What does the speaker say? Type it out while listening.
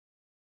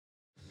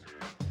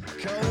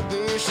Cold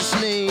beer,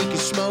 sneak, and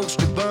smokes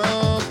to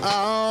bum.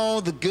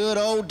 All the good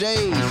old days,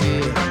 yeah.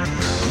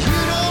 You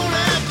don't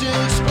have to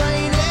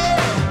explain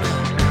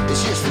it.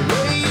 It's just the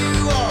way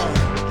you are.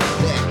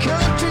 That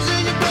country's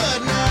in your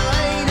blood now,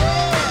 ain't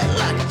it?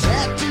 Like a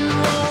tattoo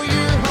on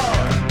your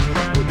heart.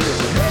 Well,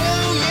 there's a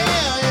hell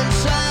yeah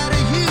inside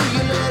of you.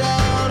 You let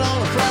out on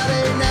a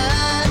Friday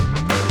night.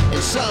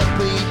 And some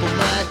people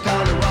might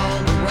call it wrong,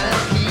 but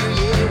around here,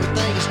 yeah,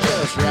 everything is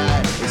just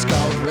right. It's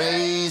called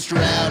Raised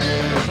Rowdy.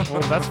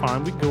 Well, that's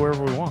fine. We can go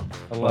wherever we want.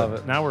 I love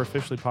it. Now we're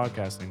officially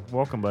podcasting.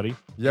 Welcome, buddy.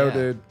 Yo, Yeah.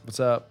 dude,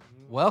 what's up?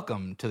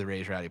 Welcome to the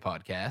Raise Rowdy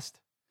podcast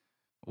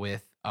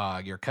with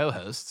your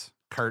co-hosts,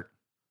 Kurt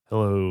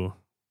Hello.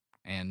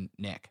 and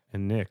Nick.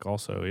 And Nick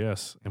also,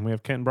 yes. And we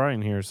have Kent and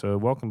Brian here, so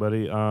welcome,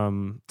 buddy.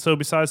 So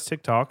besides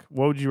TikTok,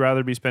 what would you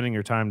rather be spending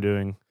your time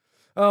doing?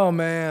 Oh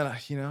man,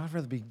 I'd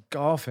rather be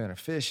golfing or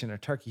fishing or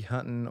turkey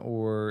hunting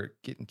or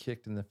getting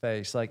kicked in the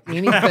face. Like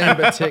anything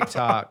but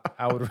TikTok,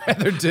 I would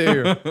rather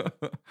do.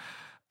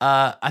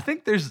 I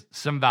think there's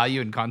some value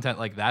in content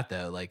like that,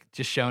 though, like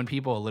just showing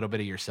people a little bit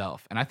of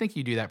yourself. And I think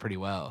you do that pretty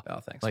well.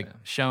 Oh, thanks. Like man.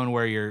 showing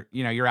where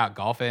you're out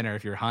golfing or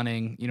if you're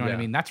hunting, you know what I Yeah.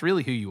 mean? That's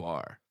really who you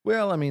are.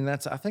 Well, I mean, I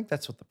think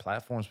that's what the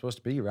platform's supposed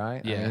to be,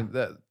 right? Yeah. I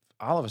mean,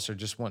 all of us are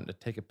just wanting to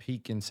take a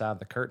peek inside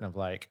the curtain of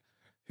like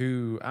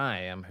who I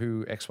am,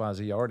 who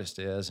XYZ artist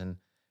is, and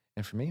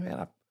for me,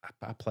 man,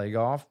 I play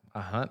golf,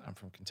 I hunt. I'm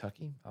from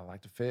Kentucky. I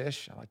like to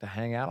fish. I like to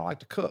hang out. I like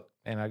to cook,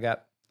 and I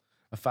got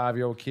a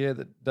 5-year-old kid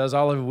that does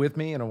all of it with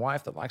me, and a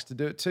wife that likes to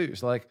do it too.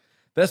 So like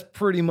that's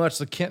pretty much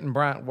the Kent and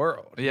Bryant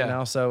world, Yeah. you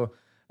know. So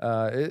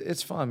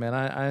it's fun, man.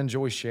 I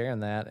enjoy sharing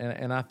that,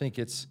 and I think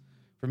it's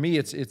for me,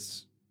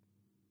 it's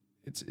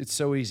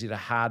so easy to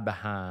hide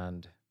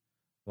behind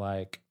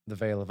like the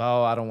veil of,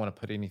 I don't want to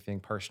put anything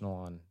personal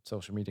on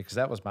social media, because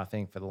that was my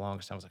thing for the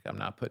longest time. I was like, I'm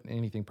not putting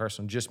anything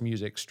personal, just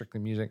music, strictly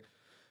music.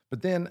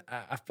 But then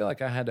I feel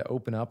like I had to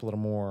open up a little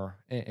more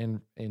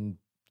and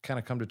kind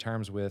of come to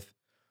terms with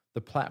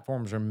the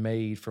platforms are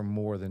made for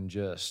more than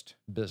just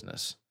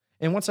business.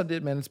 And once I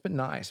did, man, it's been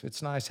nice.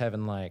 It's nice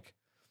having like,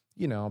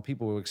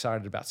 people were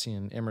excited about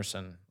seeing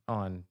Emerson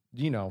on,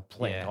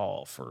 playing Yeah.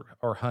 golf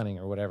or hunting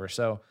or whatever.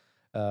 So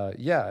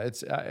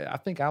I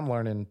think I'm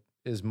learning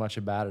as much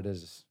about it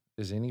as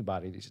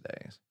anybody these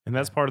days. And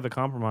that's part of the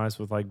compromise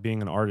with like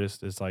being an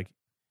artist is like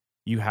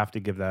you have to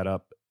give that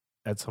up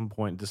at some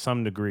point to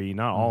some degree,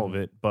 not all of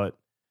it, but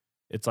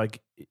it's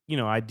like,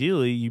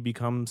 ideally you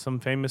become some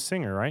famous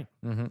singer, right?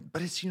 Mm-hmm.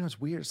 But it's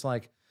weird. It's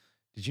like,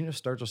 did you know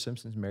Sturgill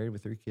Simpson's married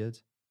with 3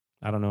 kids?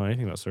 I don't know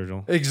anything about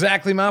Sturgill.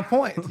 Exactly my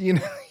point.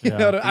 I'm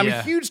Yeah.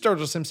 a huge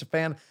Sturgill Simpson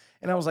fan,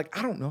 and I was like,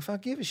 I don't know if I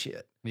give a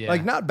shit. Yeah.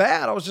 Like, not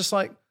bad. I was just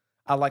like,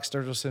 I like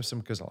Sturgill Simpson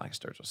because I like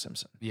Sturgill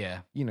Simpson. Yeah.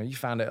 You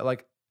find it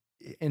like,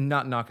 and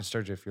not knocking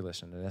Sturgill if you're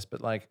listening to this,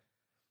 but like,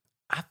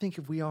 I think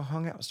if we all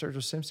hung out with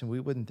Sturgill Simpson, we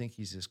wouldn't think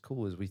he's as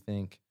cool as we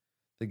think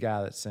the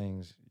guy that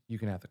sings "You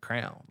Can Have the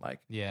Crown." Like,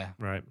 Yeah.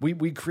 Right.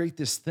 we create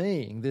this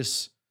thing,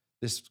 this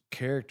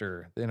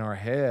character in our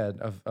head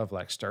of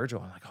like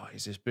Sturgill. I'm like,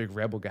 he's this big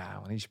rebel guy,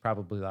 and he's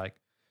probably like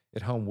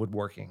at home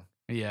woodworking.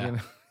 Yeah. You know?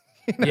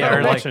 Yeah, Or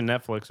or like- watching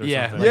Netflix or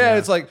Yeah. something. Yeah,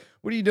 it's like,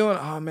 what are you doing?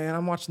 Oh man,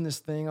 I'm watching this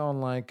thing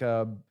on like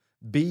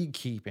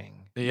beekeeping.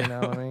 Yeah. You know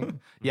what I mean?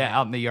 Yeah.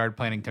 Out in the yard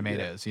planting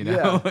tomatoes, you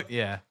know?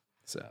 Yeah.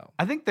 So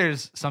I think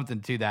there's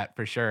something to that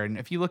for sure. And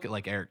if you look at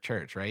like Eric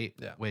Church, right?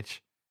 Yeah.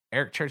 Which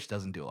Eric Church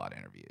doesn't do a lot of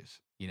interviews.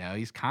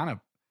 He's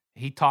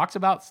he talks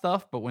about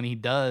stuff, but when he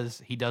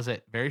does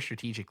it very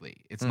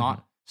strategically. It's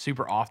not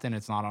super often.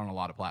 It's not on a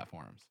lot of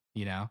platforms,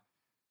 I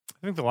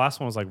think the last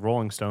one was like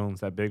Rolling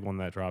Stones, that big one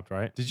that dropped,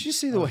 right? did you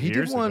see That the was he did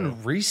years one ago.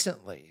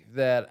 recently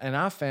and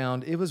I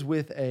found it was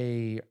with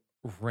a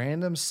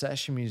random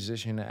session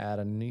musician out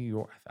of New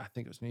York. I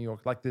think it was New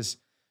York, like this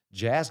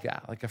jazz guy,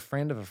 like a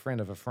friend of a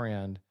friend of a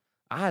friend.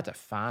 I had to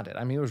find it.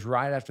 I mean, it was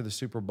right after the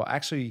Super Bowl.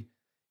 Actually,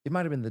 it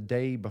might have been the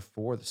day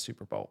before the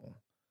Super Bowl.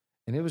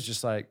 And it was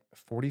just like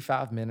a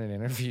 45-minute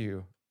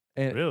interview.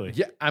 And Really?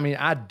 Yeah. I mean,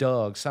 I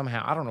dug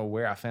somehow. I don't know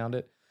where I found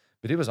it,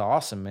 but it was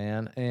awesome,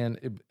 man.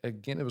 And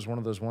it was one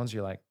of those ones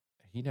you're like,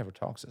 he never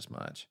talks this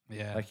much.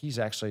 Yeah. Like he's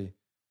actually,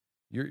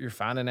 you're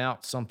finding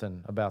out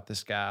something about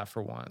this guy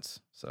for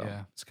once. So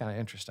Yeah. it's kind of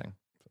interesting.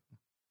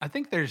 I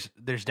think there's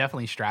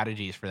definitely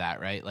strategies for that,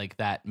 right? Like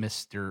that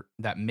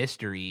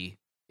mystery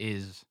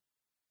is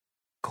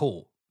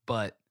cool,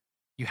 but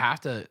you have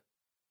to.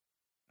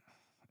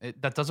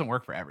 That doesn't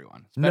work for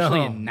everyone,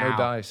 especially no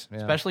dice. Yeah.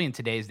 especially in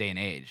today's day and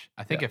age.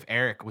 I think Yeah. if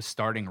Eric was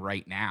starting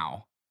right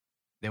now,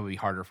 it would be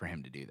harder for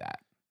him to do that.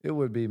 It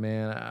would be,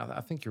 man. I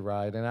think you're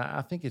right. And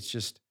I think it's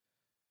just,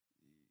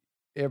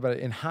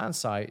 everybody, in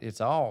hindsight,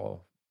 it's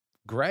all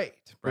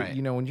great. But, Right.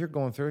 when you're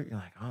going through it, you're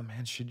like, oh,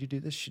 man, should you do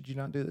this? Should you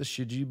not do this?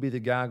 Should you be the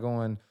guy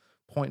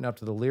pointing up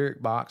to the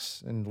lyric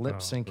box and lip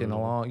syncing brutal.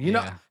 along?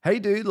 Yeah. Hey,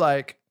 dude,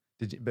 like,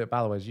 but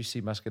by the way, did you see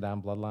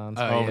Muscadine Bloodlines?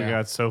 Oh, Oh, yeah. my God,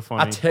 it's so I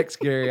funny.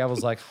 text Gary. I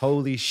was like,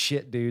 holy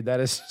shit, dude.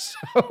 That is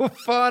so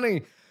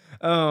funny.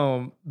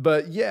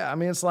 But yeah, I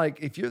mean, it's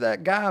like, if you're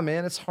that guy,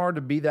 man, it's hard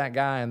to be that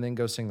guy and then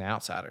go sing The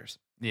Outsiders.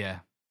 Yeah.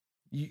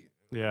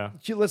 Yeah.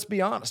 let's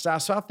be honest.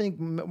 So I think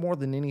more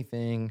than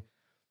anything,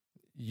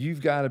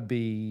 you've got to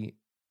be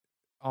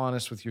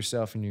honest with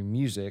yourself and your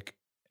music.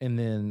 And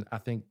then I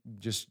think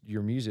just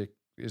your music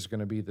is going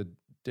to be the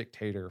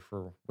dictator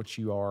for what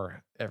you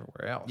are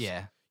everywhere else.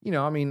 Yeah. You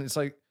know, I mean, it's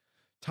like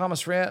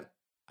Thomas Rhett,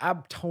 I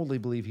totally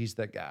believe he's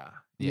that guy.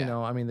 You Yeah.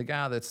 know, I mean, the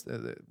guy that's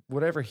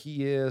whatever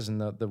he is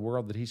and the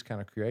world that he's kind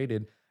of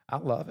created, I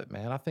love it,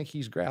 man. I think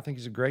he's great. I think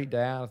he's a great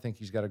dad. I think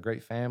he's got a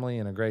great family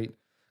and a great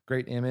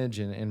image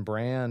and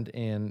brand.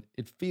 And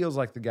it feels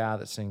like the guy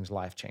that sings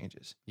Life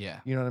Changes. Yeah.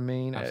 You know what I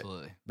mean?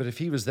 Absolutely. But if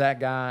he was that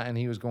guy and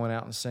he was going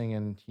out and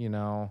singing, you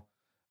know,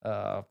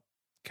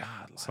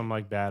 God, like, Some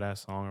like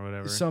badass song or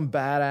whatever. some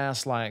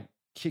badass, like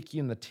kick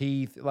you in the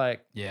teeth,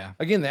 like, Yeah.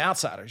 again, the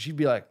outsiders, you'd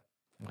be like,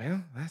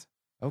 well, that's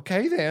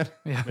okay then.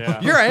 Yeah.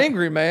 Yeah. You're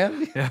angry,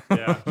 man.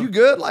 Yeah. You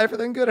good?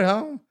 Everything good at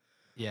home?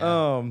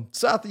 Yeah.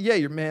 So I think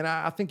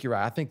you're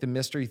right. I think the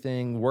mystery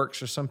thing works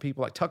for some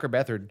people. Like Tucker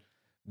Bethard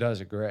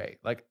does it great.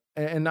 Like,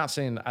 and not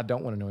saying I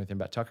don't want to know anything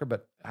about Tucker,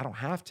 but I don't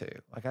have to.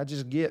 Like, I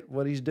just get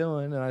what he's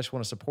doing, and I just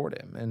want to support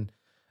him. And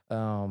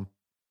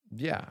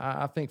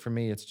I think for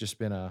me, it's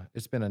been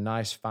a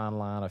nice fine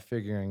line of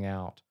figuring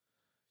out,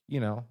 you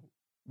know,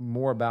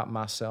 more about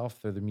myself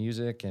through the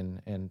music,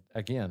 and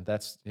again,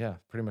 that's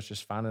pretty much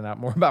just finding out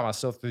more about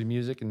myself through the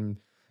music and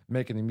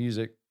making the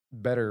music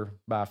better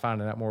by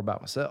finding out more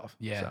about myself.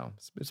 Yeah. So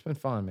it's been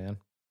fun, man.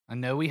 I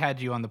know we had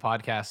you on the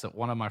podcast at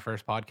one of my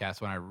first podcasts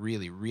when I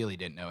really, really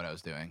didn't know what I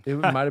was doing. It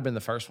might have been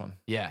the first one.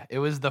 Yeah, it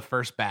was the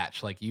first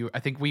batch. Like I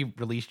think we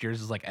released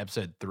yours as like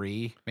episode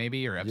 3,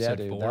 maybe, or episode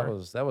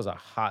 4. That was a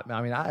hot.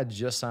 I mean, I had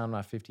just signed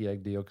my 50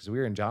 egg deal because we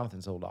were in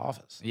Jonathan's old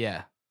office.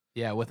 Yeah,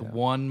 with Yeah.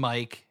 one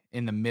mic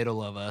in the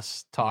middle of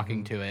us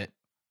talking Mm-hmm. to it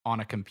on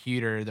a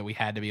computer that we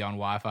had to be on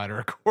Wi-Fi to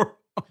record.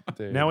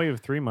 Dude. Now we have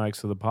 3 mics,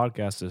 so the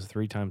podcast is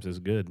 3 times as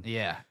good.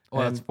 Yeah,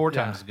 well, it's And- 4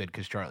 yeah. times as good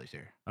because Charlie's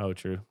here. Oh,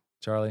 true.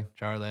 Charlie.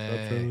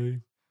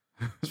 Charlie.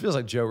 This feels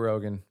like Joe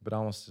Rogan, but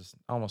almost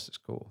as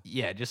cool.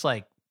 Yeah, just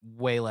like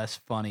way less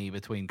funny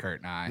between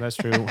Kurt and I. That's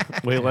true.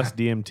 Way less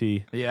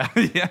DMT. yeah,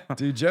 yeah.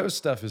 Dude, Joe's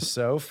stuff is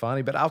so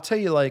funny. But I'll tell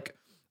you, like,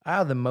 I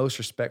have the most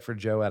respect for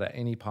Joe out of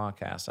any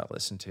podcast I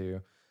listen to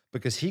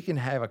because he can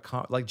have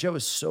like Joe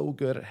is so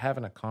good at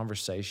having a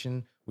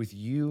conversation with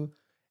you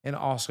and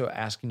also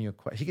asking you a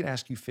question. He can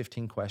ask you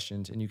 15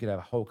 questions and you could have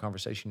a whole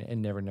conversation and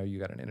never know you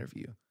got an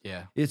interview.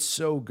 Yeah. It's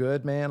so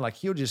good, man. Like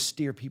he'll just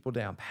steer people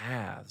down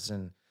paths.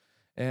 And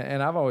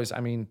I've always,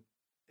 I mean,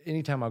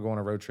 anytime I go on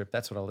a road trip,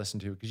 that's what I listen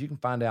to because you can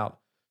find out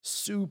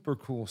super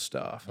cool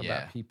stuff Yeah.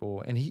 about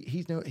people. And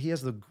he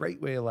has the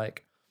great way of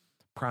like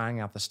prying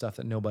out the stuff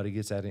that nobody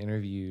gets out of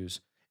interviews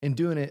and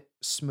doing it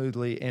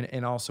smoothly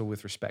and also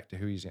with respect to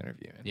who he's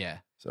interviewing. Yeah.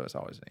 So it's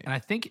always neat. And I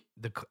think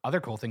the other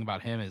cool thing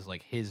about him is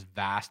like his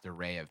vast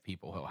array of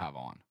people he'll have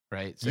on,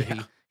 right? So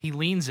Yeah. he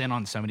leans in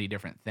on so many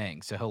different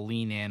things. So he'll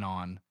lean in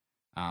on,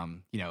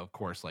 of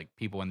course, like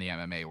people in the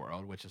MMA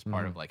world, which is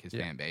part of like his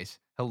Yeah. fan base.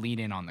 He'll lean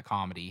in on the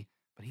comedy,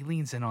 but he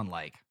leans in on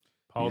like,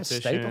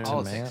 Politicians,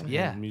 Stapleton, man. and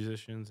Yeah.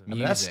 musicians. I And mean,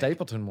 that music.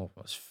 Stapleton one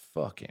was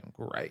fucking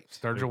great.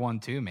 Sturgill one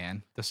too,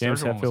 man. The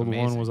James Sturgill Hetfield one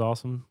one was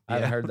awesome. I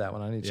haven't Yeah. heard that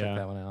one. I need to check Yeah.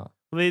 that one out.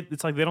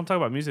 It's like they don't talk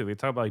about music. They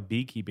talk about like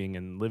beekeeping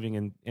and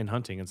living in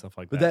hunting and stuff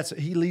like But that.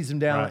 he leads him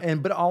down.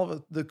 Right. But all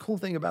of the cool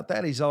thing about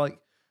that, he's all like,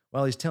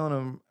 while he's telling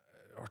him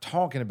or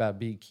talking about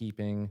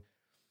beekeeping,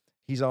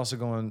 he's also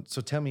going,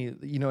 so tell me,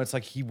 it's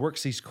like he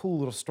works these cool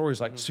little stories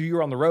like, so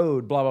you're on the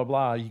road, blah, blah,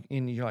 blah.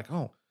 And you're like,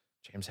 oh,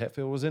 James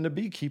Hetfield was into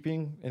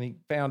beekeeping. And he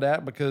found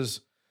out because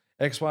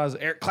XYZ,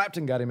 Eric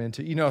Clapton got him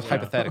into,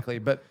 hypothetically.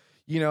 But,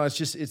 it's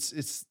just,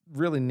 it's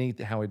really neat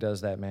how he does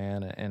that,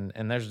 man.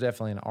 And there's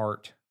definitely an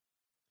art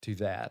to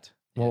that.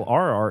 Well,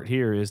 our art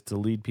here is to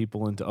lead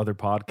people into other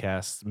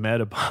podcasts,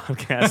 meta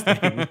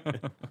podcasting.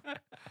 Shit,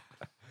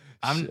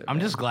 I'm man.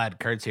 just glad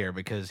Kurt's here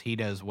because he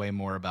does way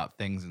more about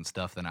things and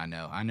stuff than I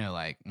know. I know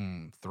like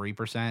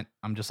 3%.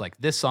 I'm just like,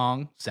 this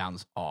song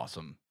sounds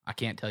awesome. I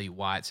can't tell you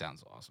why it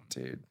sounds awesome.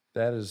 Dude,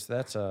 that's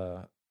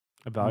A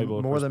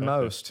valuable more than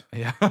perspective.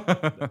 most.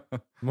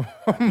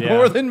 Yeah.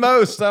 More than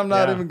most. I'm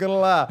not Yeah. even gonna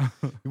lie.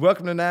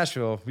 Welcome to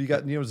Nashville. We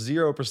got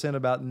 0%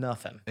 about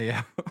nothing.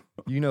 yeah.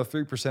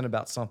 3%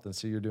 about something.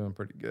 So you're doing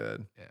pretty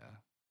good.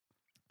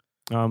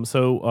 Yeah.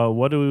 So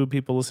what do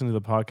people listening to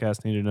the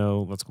podcast need to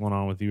know what's going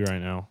on with you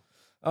right now?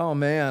 Oh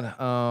man,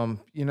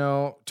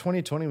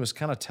 2020 was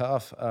kind of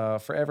tough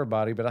for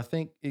everybody, but I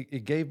think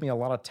it gave me a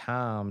lot of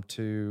time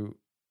to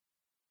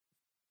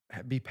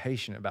be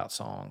patient about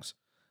songs.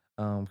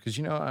 Because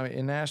I mean,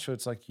 in Nashville,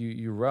 it's like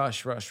you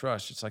rush.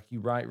 It's like you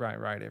write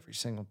every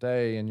single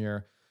day, and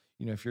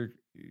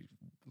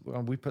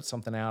we put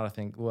something out. I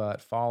think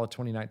fall of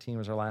 2019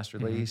 was our last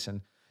release,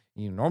 and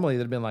normally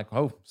they'd been like,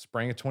 oh,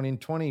 spring of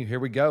 2020, here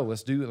we go,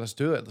 let's do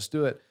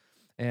it.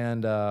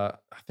 And I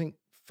think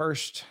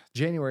first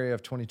January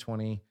of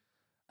 2020,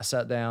 I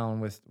sat down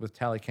with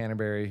Tally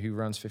Canterbury, who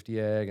runs 50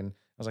 Egg, and I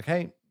was like,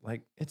 hey,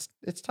 like it's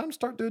time to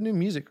start doing new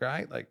music,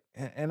 right? Like,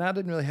 and I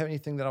didn't really have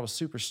anything that I was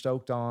super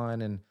stoked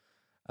on, and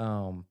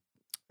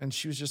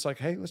she was just like,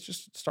 hey, let's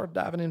just start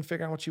diving in and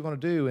figure out what you want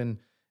to do. And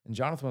And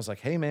Jonathan was like,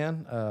 hey,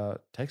 man,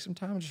 take some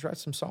time and just write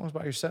some songs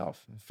by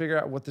yourself and figure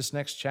out what this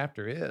next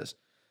chapter is.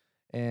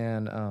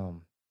 And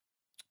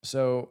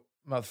so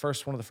one of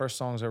the first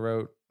songs I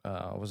wrote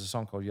was a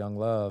song called Young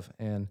Love.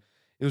 And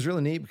it was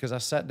really neat because I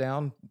sat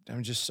down,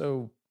 just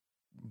so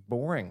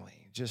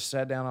boringly, just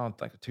sat down on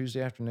like a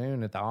Tuesday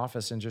afternoon at the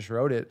office and just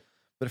wrote it.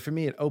 But for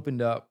me, it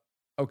opened up,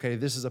 okay,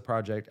 this is a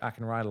project. I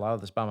can write a lot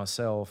of this by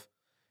myself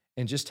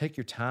and just take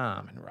your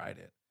time and write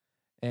it.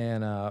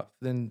 And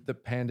then the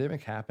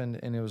pandemic happened,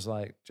 and it was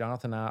like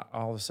Jonathan and I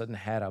all of a sudden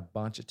had a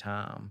bunch of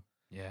time.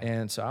 Yeah.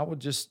 And so I would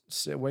just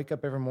wake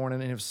up every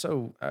morning, and it was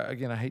so,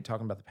 again, I hate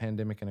talking about the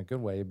pandemic in a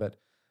good way, but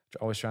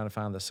always trying to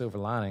find the silver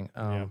lining.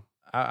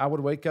 I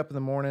would wake up in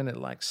the morning at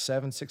like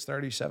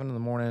 6:30, 7 in the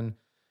morning,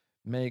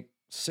 make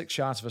 6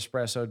 shots of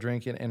espresso,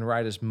 drink it, and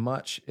write as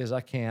much as I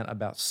can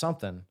about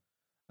something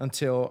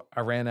until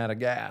I ran out of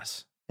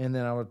gas. And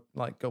then I would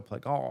like go play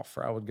golf,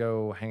 or I would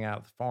go hang out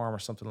at the farm or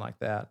something like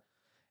that.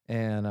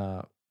 And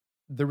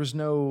there was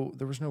no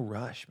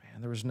rush,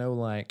 man. There was no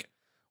like,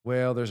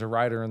 well, there's a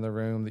writer in the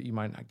room that you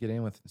might not get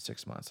in with in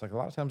 6 months. Like a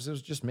lot of times it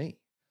was just me.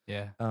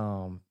 Yeah.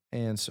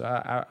 And so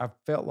I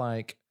felt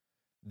like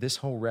this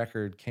whole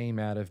record came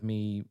out of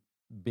me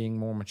being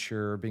more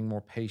mature, being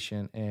more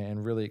patient,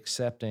 and really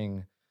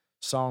accepting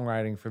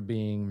songwriting for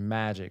being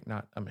magic,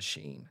 not a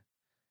machine.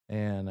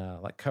 And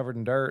like Covered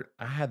in Dirt,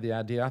 I had the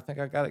idea. I think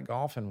I got it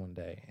golfing one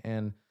day,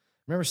 and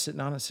I remember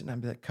sitting on it,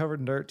 and be like,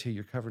 covered in dirt till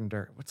you're covered in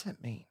dirt. What's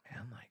that mean,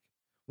 man? Like,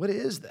 what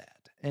is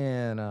that?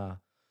 And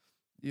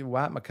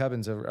Wyatt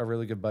McCubbin's a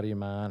really good buddy of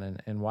mine,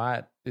 and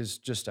Wyatt is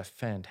just a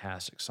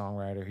fantastic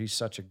songwriter. He's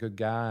such a good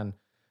guy, and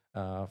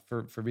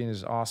for being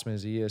as awesome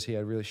as he is, he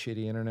had really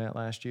shitty internet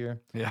last year.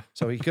 Yeah.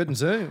 So he couldn't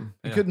Zoom.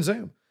 He Yeah. couldn't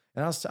Zoom.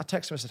 And I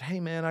texted him and said, hey,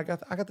 man, I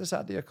got this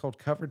idea called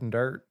Covered in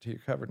Dirt till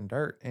you're covered in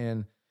dirt.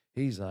 And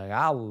he's like,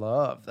 I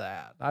love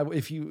that.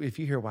 If you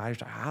hear Wyatt,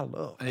 he's like, I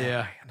love that,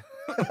 Yeah.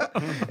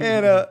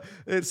 man.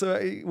 And so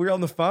we were on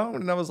the phone,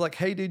 and I was like,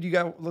 hey, dude,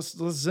 let's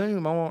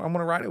Zoom. I want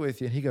to write it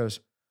with you. And he goes,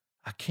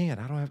 I can't.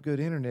 I don't have good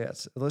internet.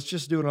 So let's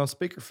just do it on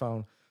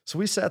speakerphone. So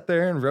we sat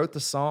there and wrote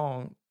the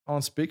song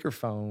on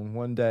speakerphone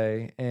one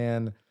day.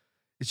 And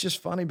it's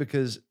just funny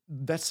because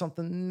that's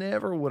something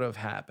never would have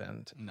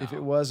happened if it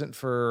No. wasn't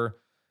for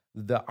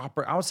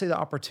I would say the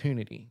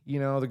opportunity. You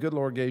know, the good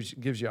Lord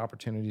gives you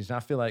opportunities. And I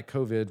feel like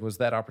COVID was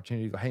that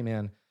opportunity to go, hey,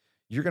 man,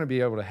 you're going to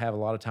be able to have a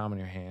lot of time on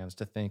your hands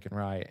to think and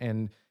write.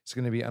 And it's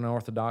going to be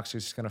unorthodox.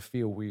 It's going to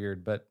feel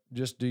weird, but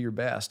just do your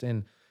best.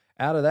 And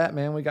out of that,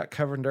 man, we got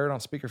Covered in Dirt on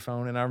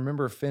speakerphone. And I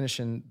remember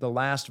finishing the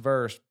last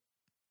verse.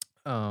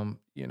 It's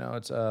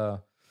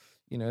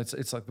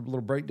like the little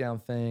breakdown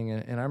thing.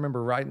 And I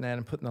remember writing that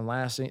and putting the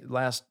last,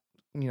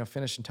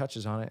 finishing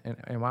touches on it.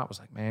 And Wyatt was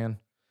like, man,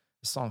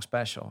 this song's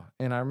special.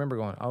 And I remember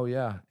going, oh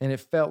yeah. And it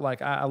felt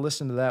like I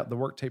listened to the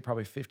work tape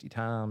probably 50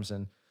 times.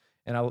 And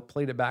I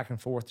played it back and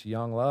forth to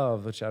Young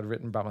Love, which I'd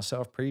written by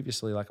myself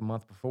previously, like a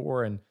month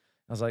before. And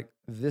I was like,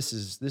 this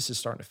is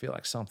starting to feel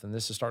like something.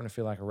 This is starting to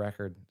feel like a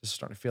record. This is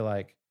starting to feel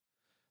like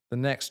the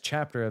next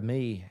chapter of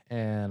me.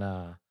 And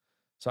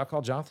so I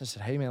called Jonathan and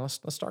said, hey man, let's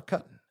start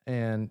cutting.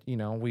 And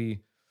we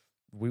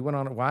went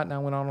on. Wyatt and I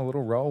went on a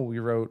little roll. We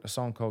wrote a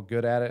song called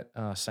 "Good at It."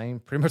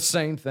 Pretty much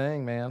same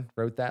thing, man.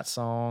 Wrote that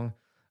song.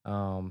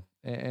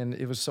 And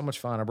it was so much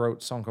fun. I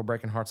wrote a song called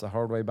Breaking Hearts the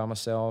Hard Way by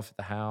myself at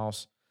the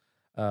house.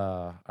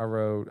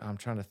 I'm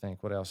trying to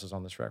think what else is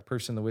on this record.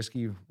 Proofs in the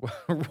Whiskey,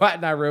 Wyatt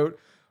and I wrote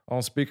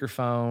on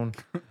speakerphone.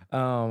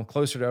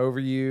 Closer to Over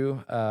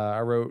You,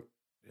 I wrote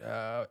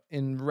right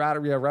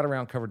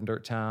around Covered in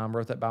Dirt time.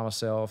 Wrote that by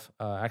myself.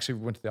 I actually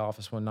went to the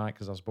office one night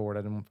because I was bored.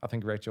 I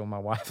think Rachel, my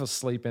wife, was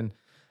sleeping.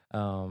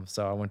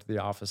 So I went to the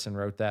office and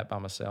wrote that by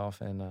myself.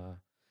 And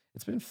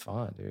it's been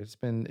fun, dude.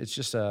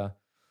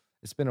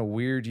 It's been a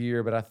weird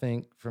year, but I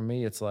think for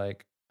me, it's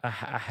like I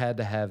had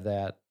to have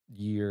that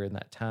year and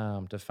that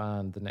time to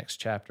find the next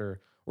chapter,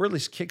 or at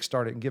least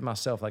kickstart it and give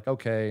myself like,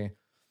 okay,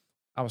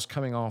 I was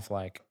coming off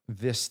like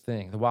this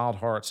thing, the Wild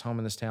Hearts, Home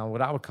in This Town,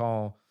 what I would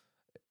call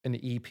an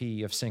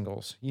EP of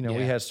singles. We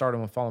had started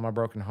with Follow My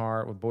Broken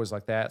Heart, with Boys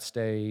Like That,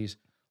 Stays,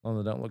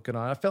 Lonely Don't Look Good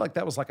On. I felt like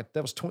that was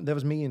that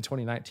was me in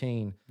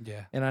 2019.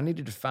 Yeah. And I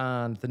needed to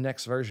find the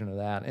next version of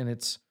that. And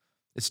it's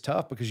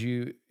tough because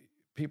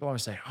people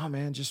always say, oh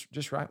man,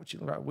 just write what you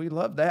write. We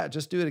love that.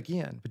 Just do it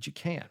again. But you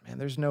can't, man.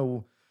 There's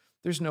no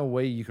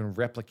way you can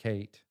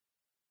replicate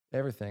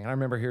everything. I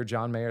remember here,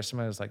 John Mayer,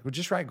 somebody was like, well,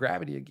 just write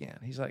Gravity again.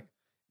 He's like,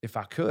 if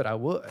I could, I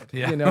would,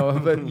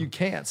 but you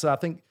can't. So I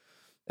think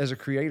as a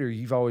creator,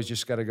 you've always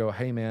just got to go,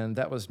 hey man,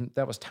 that was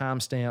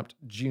time-stamped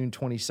June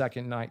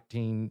 22nd,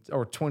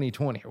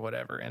 2020 or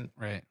whatever. And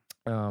Right.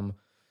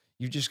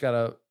 You just got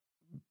to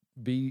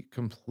be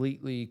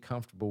completely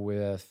comfortable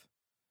with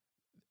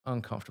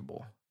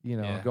uncomfortable,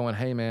 going,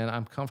 hey man,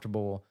 I'm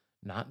comfortable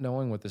not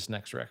knowing what this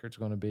next record's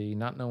going to be,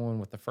 not knowing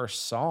what the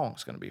first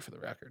song's going to be for the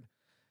record.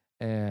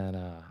 And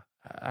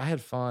I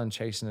had fun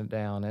chasing it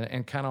down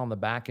and kind of on the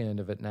back end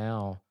of it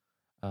now,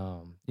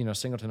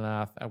 Singleton and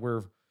I,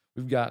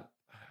 we've got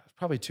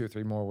probably 2 or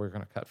 3 more we're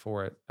going to cut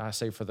for it. I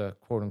say for the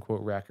quote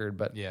unquote record,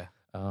 but Yeah.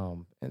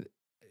 And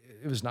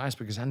it was nice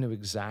because I knew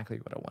exactly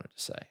what I wanted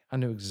to say. I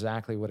knew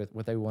exactly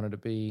what they wanted to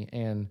be.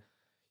 And,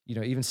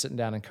 even sitting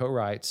down in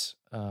co-writes,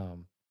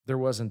 there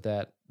wasn't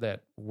that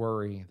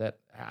worry that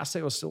I say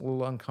it was still a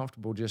little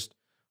uncomfortable just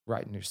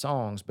writing new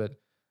songs, but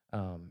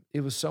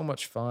it was so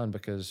much fun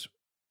because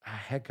I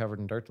had Covered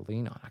in Dirt to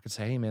lean on. I could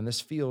say, hey man,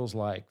 this feels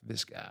like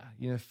this guy,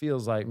 it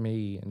feels like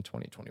me in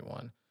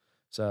 2021.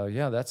 So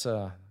yeah, that's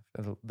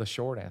the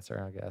short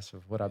answer, I guess,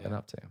 of what I've been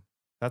up to.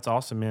 That's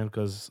awesome, man,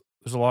 because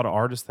there's a lot of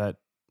artists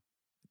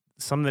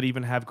some that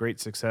even have great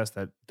success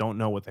that don't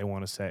know what they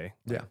want to say.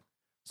 Yeah.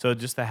 So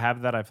just to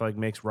have that, I feel like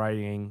makes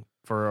writing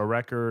for a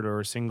record or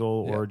a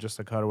single or just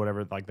a cut or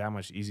whatever, like that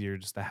much easier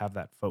just to have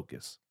that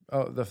focus.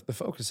 Oh, the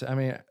focus. I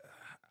mean,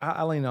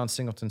 I lean on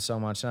Singleton so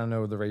much, and I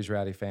know the Raise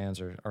Rowdy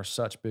fans are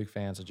such big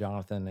fans of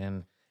Jonathan,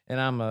 and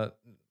I'm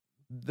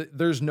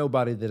there's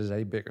nobody that is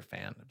a bigger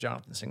fan of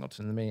Jonathan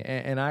Singleton than me,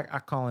 and I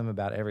call him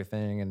about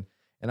everything, and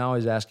I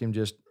always ask him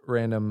just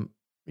random,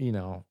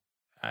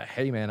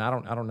 hey man, I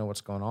don't know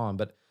what's going on,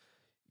 but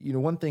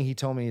one thing he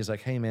told me is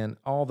like, hey man,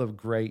 all the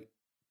great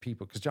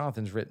people, because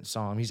Jonathan's written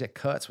song, he's at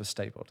cuts with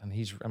Stapleton,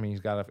 he's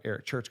got a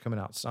Eric Church coming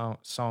out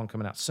song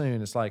coming out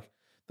soon. It's like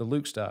the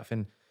Luke stuff,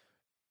 and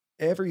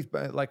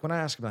like when I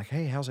ask him like,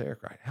 hey, how's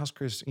Eric write? How's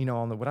Chris?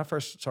 When I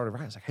first started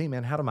writing, it's like, hey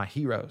man, how do my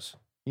heroes?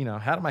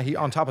 How do my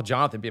on top of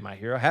Jonathan be my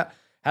hero?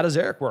 How does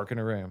Eric work in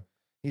a room?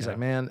 He's like,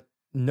 man,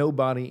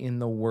 nobody in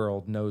the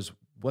world knows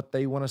what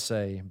they want to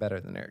say better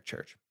than Eric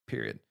Church.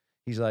 Period.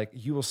 He's like,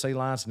 you will say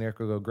lines and Eric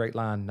will go, great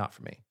line, not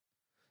for me.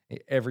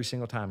 Every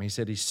single time. He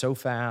said he's so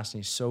fast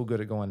and he's so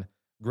good at going,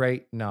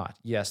 great, not.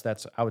 Yes,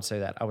 I would say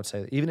that.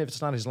 Even if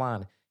it's not his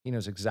line, he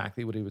knows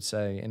exactly what he would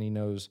say, and he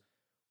knows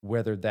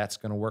whether that's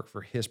going to work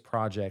for his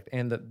project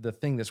and the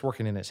thing that's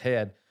working in his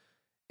head.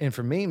 And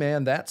for me,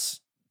 man,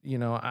 that's,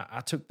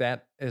 I took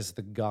that as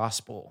the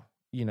gospel,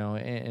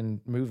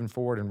 and moving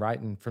forward and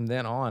writing from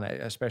then on,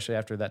 especially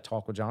after that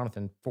talk with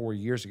Jonathan 4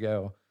 years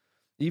ago,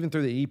 even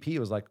through the EP, it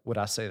was like, would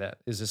I say that?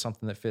 Is this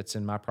something that fits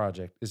in my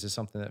project? Is this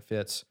something that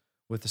fits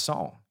with the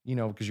song?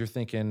 Because you're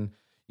thinking,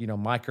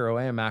 micro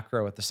and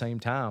macro at the same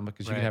time,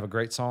 because you can have a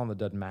great song that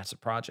doesn't match the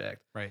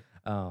project. Right.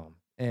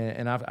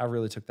 And I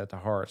really took that to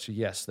heart. So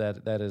yes,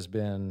 that has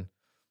been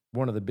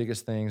one of the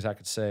biggest things I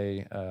could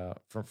say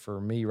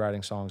for me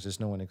writing songs is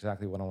knowing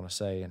exactly what I want to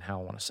say and how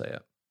I want to say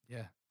it.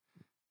 Yeah.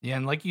 Yeah.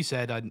 And like you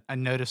said, I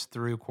noticed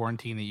through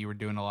quarantine that you were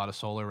doing a lot of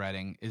solo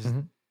writing.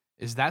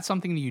 Is that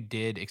something that you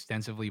did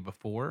extensively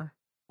before,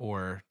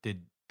 or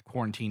did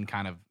quarantine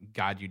kind of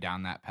guide you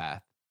down that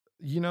path?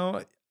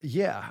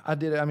 Yeah, I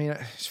did. I mean,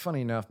 it's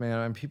funny enough, man.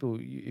 I mean, people,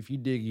 if you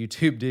dig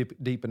YouTube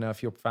deep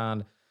enough, you'll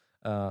find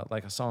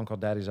like a song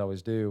called Daddies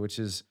Always Do, which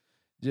is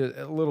just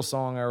a little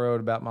song I wrote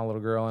about my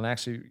little girl, and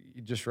actually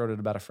just wrote it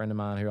about a friend of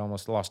mine who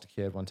almost lost a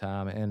kid one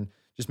time, and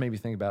just made me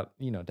think about,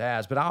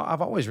 dads. But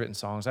I've always written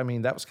songs. I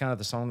mean, that was kind of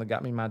the song that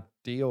got me my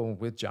deal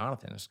with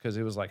Jonathan, because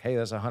it was like, hey,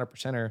 that's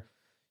 100%er.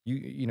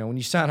 When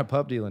you sign a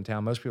pub deal in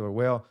town, most people are,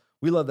 well,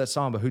 we love that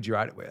song, but who'd you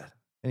write it with?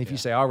 And if you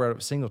say, I wrote it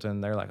with Singleton,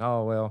 they're like,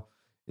 oh, well,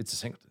 it's a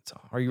Singleton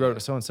song, or you wrote it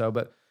with so-and-so.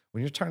 But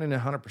when you're turning into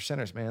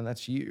 100%ers, man,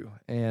 that's you.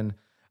 And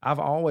I've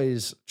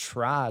always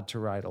tried to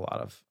write a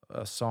lot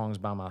of songs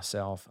by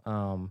myself.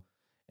 And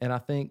I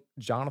think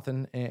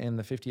Jonathan and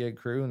the 58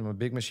 crew and my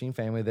Big Machine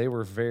family, they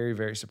were very,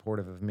 very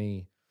supportive of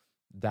me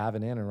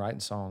diving in and writing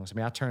songs. I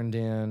mean, I turned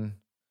in,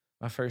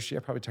 my first year,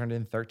 I probably turned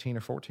in 13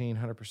 or 14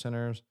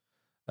 100%ers.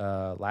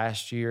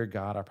 Last year,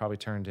 I probably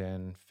turned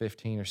in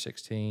 15 or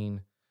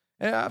 16.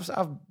 And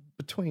I've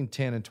between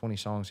 10 and 20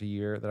 songs a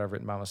year that I've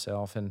written by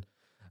myself. And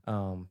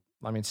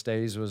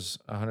Stays was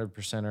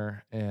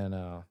 100%er.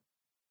 And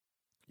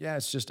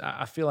it's just,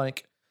 I feel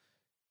like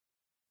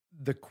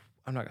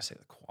I'm not gonna say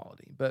the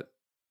quality, but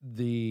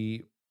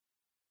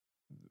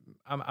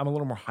I'm a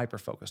little more hyper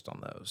focused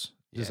on those.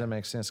 Does that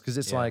make sense? Because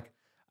it's like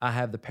I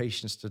have the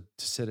patience to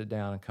sit it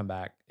down and come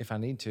back if I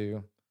need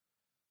to,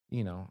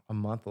 a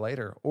month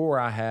later, or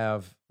I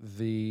have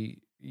the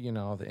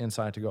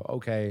insight to go,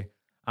 okay,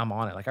 I'm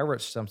on it. Like I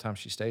wrote Sometimes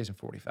She Stays in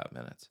 45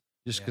 minutes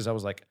just because I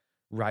was like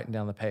writing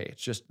down the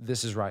page. Just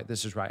this is right.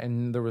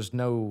 And there was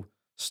no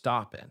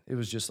stopping. It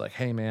was just like,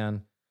 hey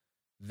man,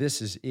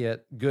 this is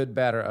it. Good,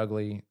 bad, or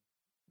ugly.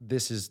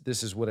 This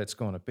is what it's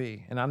going to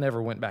be. And I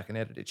never went back and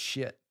edited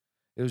shit.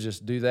 It was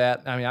just do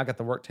that. I mean, I got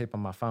the work tape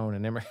on my phone,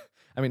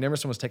 and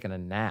Emerson was taking a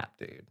nap,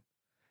 dude.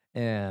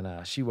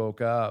 And she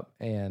woke up,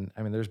 and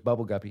there's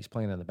Bubble Guppies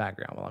playing in the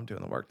background while I'm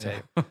doing the work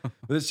tape. But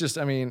it's just,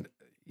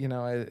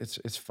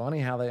 it's funny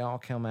how they all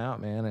come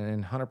out, man.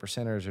 And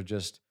 100%ers are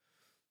just,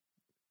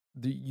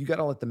 you got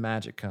to let the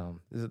magic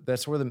come.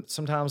 That's where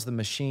sometimes the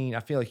machine, I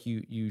feel like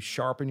you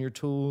sharpen your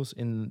tools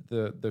in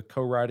the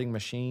co-writing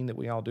machine that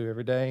we all do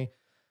every day.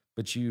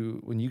 But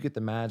when you get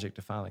the magic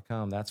to finally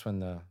come, that's when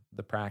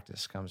the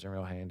practice comes in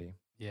real handy.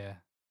 Yeah,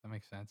 that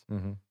makes sense.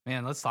 Mm-hmm.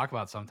 Man, let's talk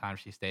about Sometimes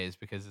She Stays,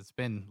 because it's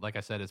been, like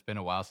I said, it's been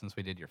a while since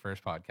we did your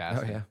first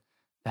podcast. Oh, yeah.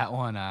 That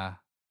one, I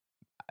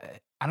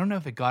don't know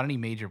if it got any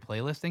major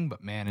playlisting,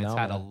 but man, it's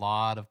had a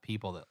lot of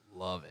people that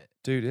love it.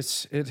 Dude,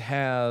 it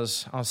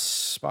has on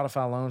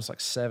Spotify alone, it's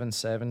like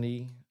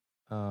 770.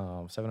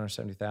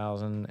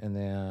 770,000, and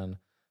then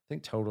I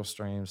think total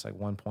streams like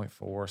 1.4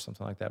 or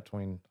something like that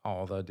between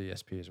all the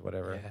DSPs or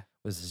whatever. Yeah.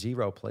 Was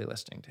 0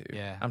 playlisting too.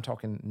 Yeah. I'm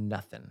talking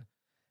nothing.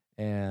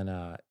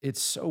 And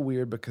it's so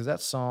weird because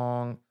that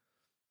song,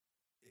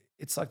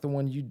 it's like the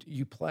one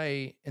you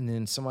play, and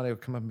then somebody will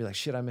come up and be like,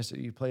 "Shit, I missed it.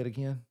 You play it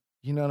again."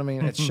 You know what I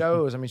mean? It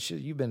shows. I mean, shit,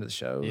 you've been to the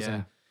shows. Yeah.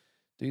 And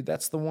dude,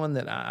 that's the one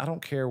that I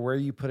don't care where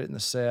you put it in the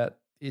set,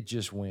 it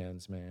just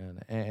wins,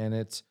 man. And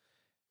it's,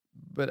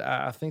 but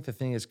I think the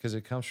thing is because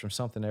it comes from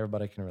something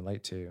everybody can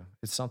relate to.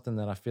 It's something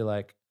that I feel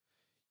like,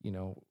 you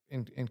know,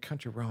 in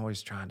country, we're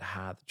always trying to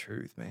hide the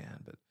truth,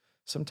 man. But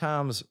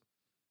sometimes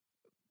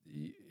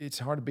it's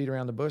hard to beat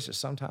around the bushes.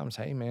 Sometimes,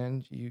 hey,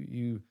 man,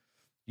 you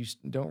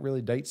don't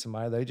really date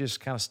somebody. They just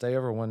kind of stay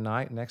over one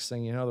night. And next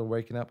thing you know, they're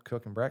waking up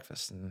cooking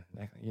breakfast. And,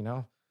 you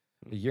know,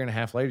 a year and a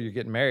half later, you're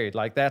getting married.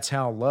 Like, that's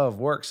how love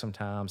works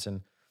sometimes.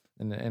 And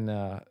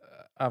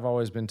I've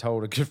always been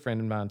told, a good friend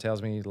of mine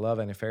tells me, love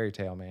ain't a fairy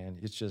tale, man.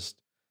 It's just,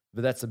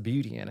 but that's the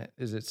beauty in it,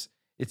 is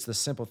it's the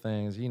simple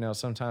things. You know,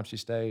 sometimes she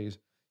stays,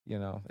 you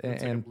know.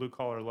 It's like a blue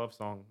collar love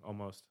song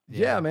almost.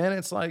 Yeah, man.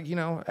 It's like, you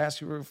know,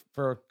 ask you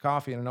for a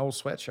coffee and an old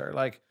sweatshirt.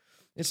 Like,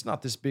 it's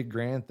not this big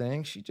grand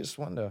thing. She just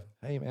wanted to,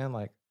 hey, man,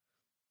 like,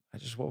 I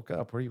just woke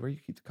up. Where you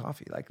keep the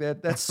coffee? Like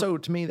that. That's so,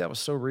 to me, that was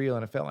so real,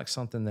 and it felt like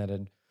something that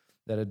had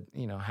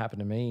you know, happened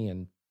to me.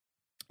 And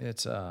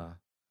it's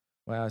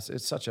well,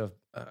 it's such a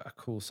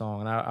cool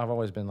song, and I've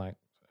always been like,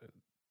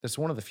 it's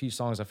one of the few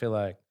songs I feel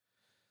like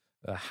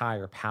a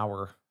higher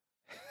power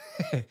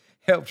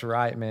helped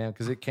write, man,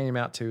 because it came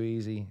out too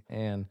easy,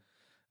 and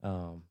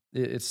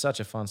it's such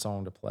a fun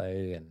song to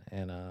play,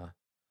 and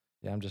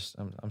yeah,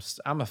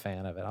 I'm a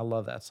fan of it. I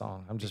love that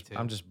song. I'm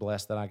just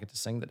blessed that I get to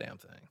sing the damn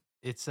thing.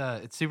 It's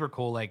super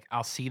cool. Like,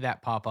 I'll see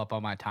that pop up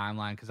on my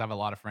timeline because I have a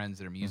lot of friends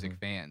that are music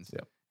fans.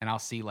 Yep. And I'll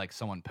see like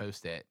someone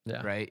post it,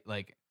 Yeah. right?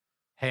 Like,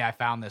 hey, I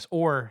found this,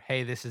 or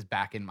hey, this is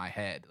back in my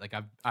head. Like,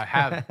 I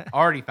have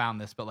already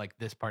found this, but like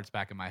this part's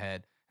back in my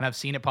head, and I've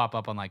seen it pop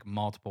up on like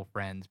multiple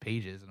friends'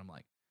 pages, and I'm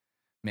like,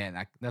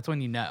 man, that's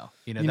when you know,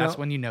 that's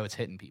when you know it's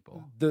hitting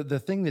people. The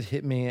thing that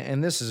hit me,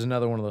 and this is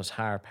another one of those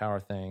higher power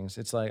things.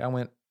 It's like I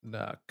went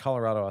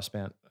Colorado. I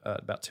spent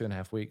about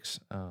 2.5 weeks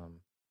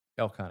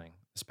elk hunting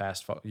this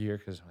past year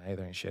because, hey,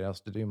 there ain't shit else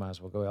to do. Might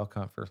as well go elk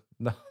hunt for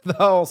the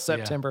whole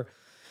September. Yeah.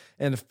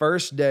 And the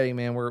first day,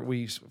 man,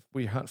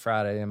 we hunt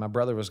Friday, and my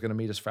brother was going to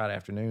meet us Friday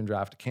afternoon,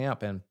 drive to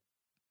camp, and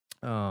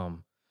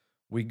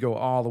we go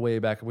all the way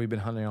back. We've been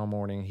hunting all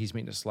morning. He's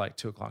meeting us like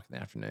 2:00 in the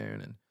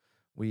afternoon, and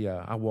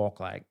I walk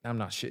like, I'm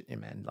not shitting you,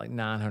 man, like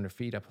 900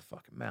 feet up a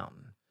fucking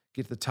mountain.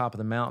 Get to the top of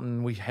the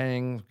mountain. We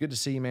hang. Good to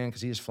see you, man,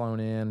 because he just flown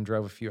in,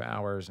 drove a few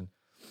hours, and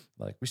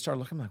like we started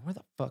looking, like, where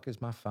the fuck is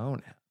my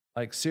phone at?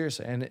 Like,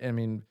 seriously. And I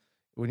mean,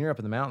 when you're up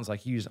in the mountains,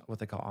 like, you use what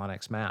they call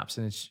Onyx Maps,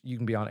 and you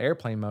can be on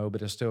airplane mode,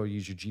 but it'll still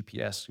use your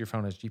GPS. Your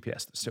phone has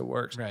GPS that still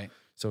works. Right.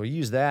 So we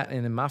use that,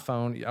 and in my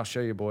phone, I'll show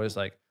you boys,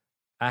 like,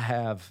 I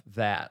have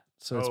that.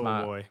 So it's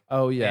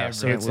oh yeah.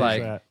 So it's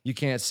like, that. You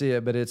can't see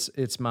it, but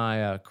it's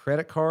my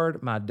credit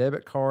card, my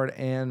debit card,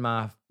 and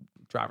my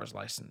driver's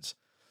license.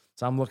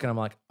 So I'm looking, I'm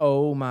like,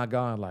 oh my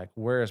God, like,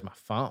 where is my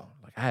phone?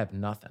 Like, I have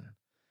nothing.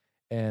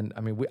 And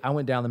I mean, I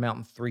went down the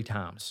mountain 3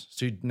 times.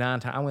 So 9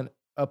 times, I went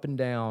up and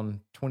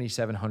down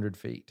 2,700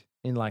 feet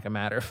in like a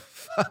matter of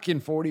fucking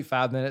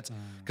 45 minutes.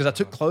 Because I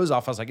took clothes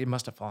off. I was like, it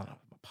must have fallen out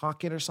of my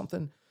pocket or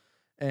something.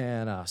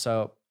 And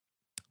so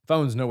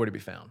phone's nowhere to be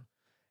found.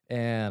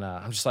 And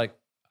I'm just like,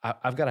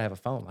 I've got to have a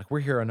phone. Like, we're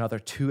here another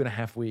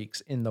 2.5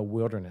 weeks in the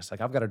wilderness. Like,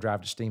 I've got to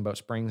drive to Steamboat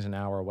Springs an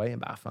hour away and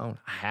buy a phone.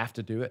 I have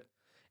to do it.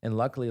 And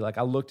luckily, like,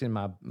 I looked in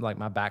my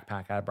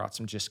backpack. I brought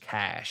some just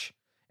cash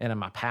and in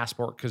my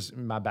passport, because the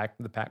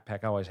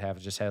backpack I always have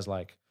just has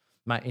like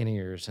my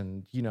in-ears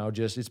and,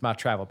 just, it's my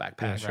travel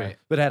backpack. Yeah, right.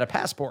 But it had a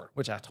passport,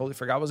 which I totally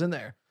forgot was in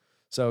there.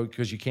 So,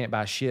 because you can't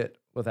buy shit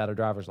without a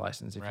driver's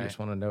license if you just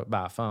want to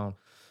buy a phone.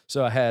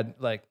 So I had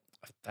like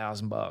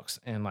 $1,000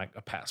 and like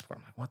a passport.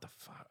 I'm like, what the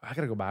fuck? I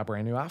got to go buy a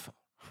brand new iPhone.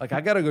 Like,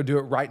 I got to go do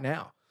it right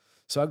now.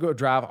 So I go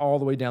drive all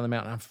the way down the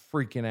mountain. I'm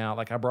freaking out.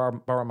 Like, I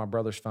borrowed my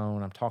brother's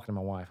phone. I'm talking to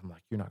my wife. I'm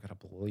like, you're not going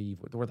to believe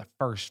it. We're the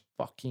first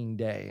fucking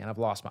day, and I've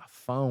lost my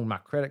phone, my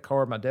credit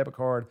card, my debit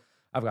card.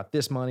 I've got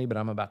this money, but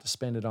I'm about to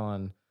spend it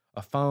on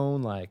a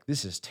phone. Like,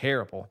 this is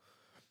terrible.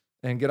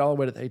 And get all the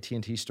way to the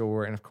AT&T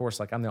store. And of course,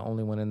 like, I'm the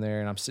only one in there,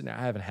 and I'm sitting there.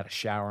 I haven't had a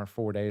shower in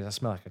 4 days. I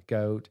smell like a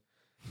goat.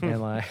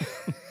 And like,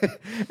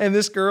 and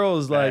this girl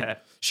is like,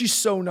 she's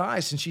so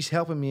nice, and she's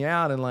helping me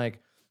out. And like,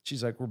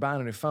 she's like, we're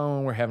buying a new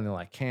phone. We're having to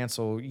like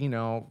cancel,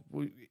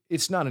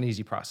 it's not an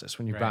easy process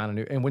when you're buying a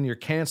new, and when you're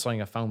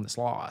canceling a phone that's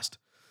lost.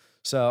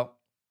 So,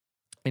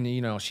 and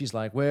she's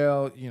like,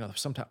 well,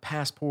 some type of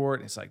passport.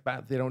 And it's like,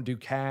 they don't do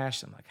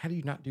cash. I'm like, how do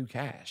you not do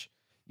cash?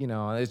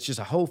 It's just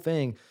a whole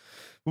thing.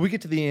 But we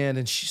get to the end,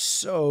 and she's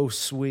so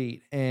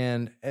sweet.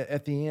 And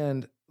at the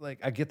end, like,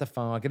 I get the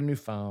phone, I get a new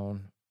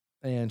phone,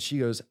 and she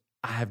goes,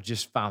 I have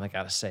just finally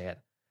got to say it.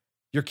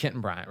 You're Kenton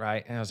Bryant,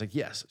 right? And I was like,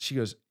 yes. She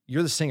goes,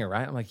 you're the singer,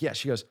 right? I'm like, yeah.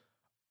 She goes,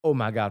 oh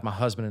my God, my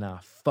husband and I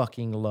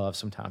fucking love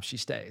Sometimes She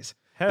Stays.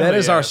 Hell That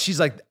is yeah. our. She's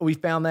like, we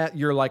found that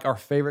you're like our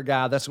favorite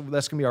guy. That's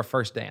gonna be our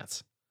first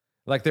dance,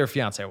 like their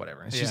fiance or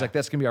whatever. And she's Yeah. like,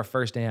 that's gonna be our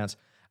first dance.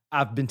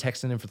 I've been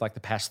texting him for like the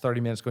past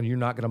 30 minutes, going, you're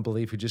not gonna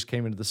believe who just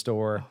came into the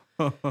store.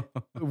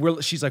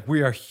 She's like,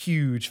 we are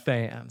huge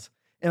fans,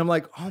 and I'm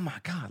like, oh my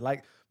god,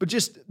 like, but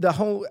just the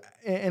whole.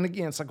 And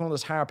again, it's like one of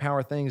those higher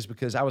power things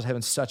because I was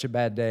having such a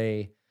bad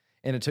day,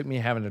 and it took me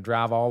having to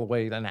drive all the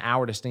way an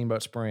hour to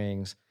Steamboat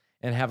Springs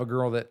and have a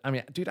girl that I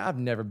mean, dude, I've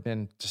never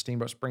been to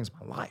Steamboat Springs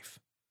in my life.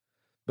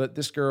 But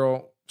this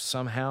girl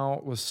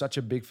somehow was such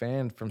a big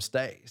fan from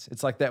Stays.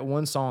 It's like that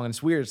one song, and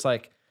it's weird. It's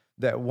like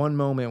that one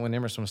moment when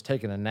Emerson was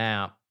taking a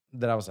nap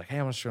that I was like, hey,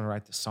 I'm just going to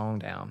write this song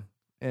down.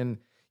 And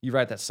you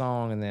write that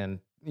song, and then,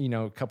 you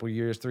know, a couple of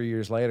years, 3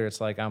 years later, it's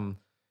like I'm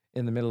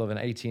in the middle of an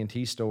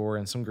AT&T store,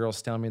 and some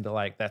girl's telling me that,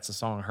 like, that's a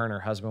song her and her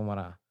husband want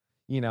to,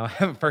 you know,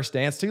 have a first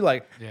dance to.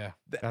 Like, Yeah.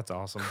 That's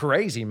awesome.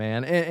 crazy,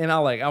 man. And I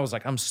was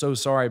like, I'm so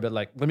sorry, but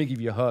like, let me give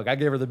you a hug. I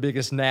gave her the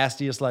biggest,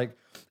 nastiest, like,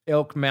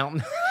 Elk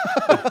Mountain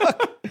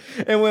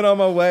and went on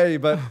my way.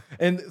 But,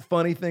 and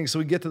funny thing, so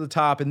we get to the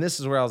top, and this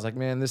is where I was like,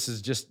 man, this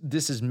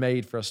is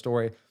made for a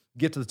story.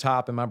 Get to the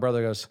top, and my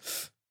brother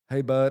goes,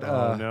 hey, bud.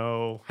 Oh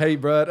no. Hey,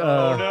 bud.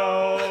 Oh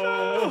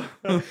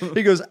no.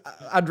 He goes,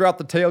 I dropped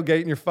the tailgate,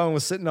 and your phone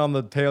was sitting on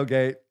the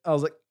tailgate. I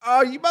was like,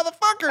 oh, you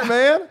motherfucker,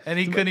 man. And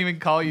he couldn't even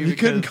call you. He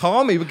couldn't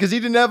call me because he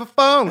didn't have a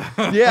phone.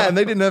 Yeah, and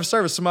they didn't have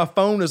service. So my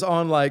phone is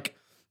on like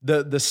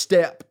the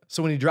step.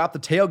 So when he dropped the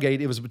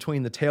tailgate, it was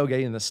between the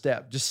tailgate and the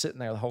step, just sitting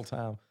there the whole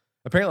time.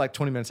 Apparently, like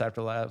 20 minutes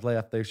after I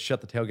left, they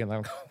shut the tailgate. And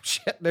I'm like, oh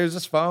shit, there's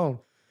this phone.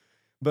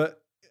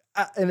 But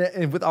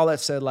and with all that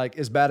said, like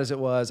as bad as it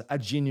was, I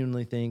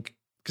genuinely think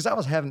because I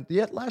was having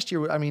last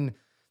year. I mean,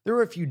 there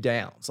were a few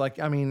downs. Like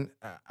I mean,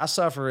 I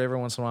suffer every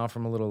once in a while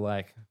from a little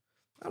like.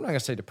 I'm not gonna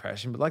say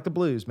depression, but like the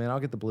blues, man. I'll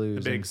get the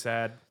blues. The big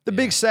sad. The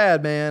big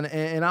sad, man.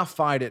 And I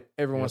fight it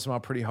every once in a while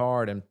pretty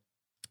hard. And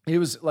it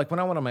was like when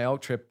I went on my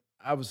elk trip,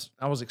 I was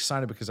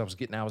excited because I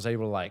was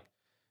able to like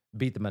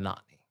beat the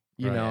monotony.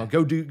 You Right.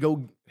 know,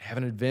 go have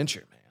an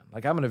adventure, man.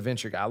 Like I'm an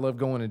adventure guy. I love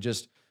going and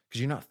just because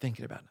you're not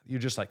thinking about it.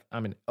 You're just like,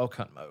 I'm in elk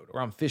hunt mode, or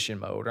I'm fishing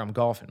mode, or I'm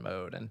golfing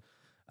mode. And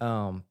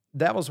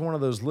that was one of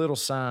those little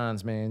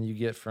signs, man, you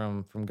get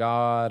from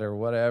God or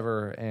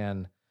whatever.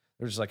 And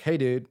they're just like, hey,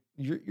 dude,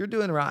 you're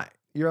doing right.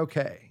 You're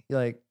okay.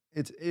 Like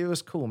it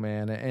was cool,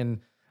 man. And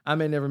I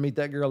may never meet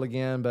that girl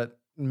again, but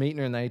meeting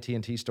her in the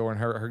AT&T store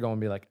and her going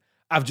to be like,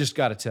 I've just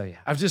got to tell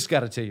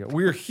you,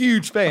 we're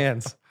huge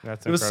fans.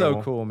 That's It was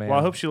incredible. so cool, man. Well,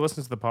 I hope she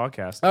listens to the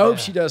podcast. I hope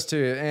she does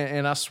too.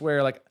 And I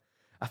swear, like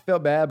I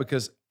felt bad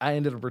because I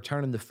ended up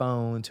returning the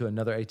phone to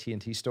another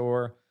AT&T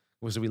store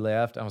as we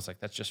left. I was like,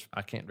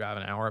 I can't drive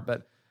an hour.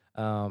 But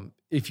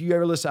if you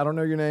ever listen, I don't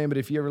know your name, but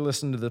if you ever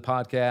listen to the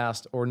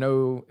podcast or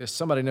know if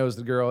somebody knows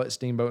the girl at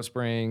Steamboat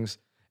Springs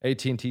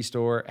AT&T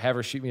store, have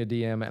her shoot me a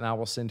DM and I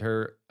will send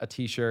her a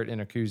t-shirt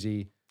and a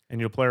koozie. And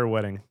you'll play her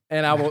wedding.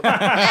 And I will,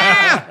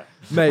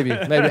 maybe.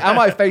 I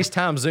might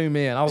FaceTime Zoom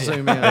in. I'll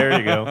Zoom in. There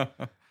you go.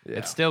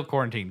 It's still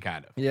quarantine,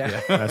 kind of. Yeah.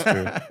 That's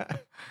true.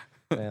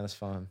 Man, that's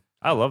fun.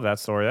 I love that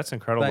story. That's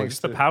incredible. Thanks,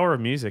 Just the dude. power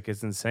of music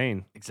is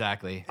insane.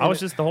 Exactly. I was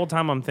just the whole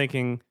time I'm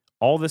thinking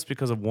all this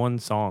because of one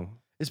song.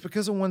 It's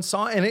because of one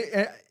song, and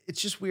it's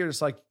just weird.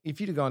 It's like if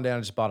you'd have gone down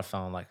and just bought a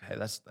phone, like, hey,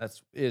 that's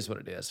is what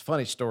it is.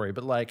 Funny story,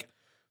 but like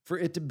for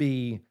it to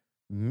be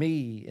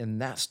me in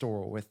that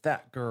store with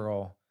that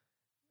girl,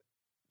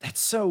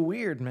 that's so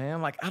weird,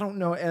 man. Like I don't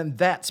know, and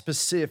that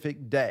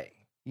specific day,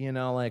 you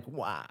know, like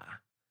why?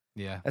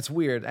 Yeah. That's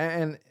weird.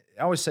 And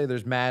I always say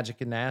there's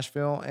magic in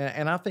Nashville,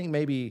 and I think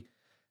maybe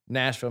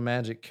Nashville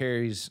magic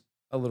carries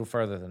a little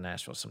further than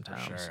Nashville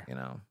sometimes. sure. You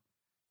know.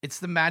 It's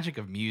the magic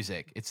of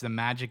music. It's the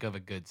magic of a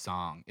good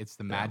song. It's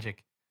the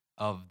magic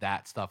of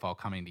that stuff all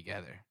coming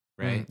together,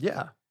 right?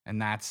 Yeah.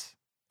 And that's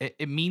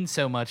it means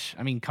so much.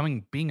 I mean,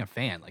 being a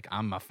fan, like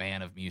I'm a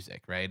fan of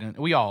music, right? And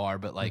we all are,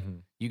 but like Mhm.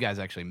 you guys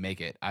actually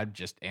make it. I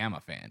just am a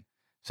fan.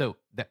 So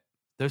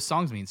those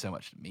songs mean so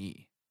much to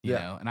me, you Yeah.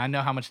 know, and I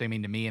know how much they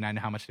mean to me, and I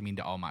know how much they mean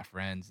to all my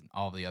friends and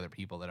all the other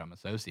people that I'm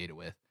associated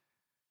with.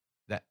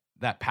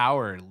 That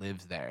power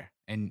lives there,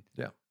 and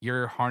Yeah.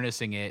 you're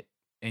harnessing it,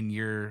 and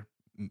you're,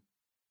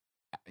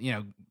 you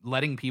know,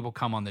 letting people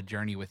come on the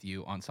journey with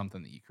you on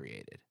something that you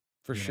created.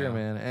 For you sure, know?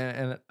 man.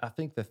 And I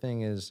think the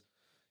thing is,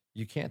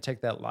 you can't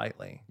take that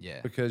lightly.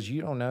 Yeah. Because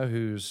you don't know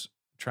who's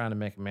trying to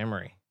make a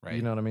memory. You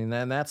Right. know what I mean?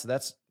 And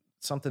that's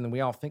something that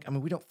we all think. I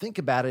mean, we don't think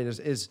about it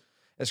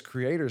as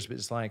creators, but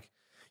it's like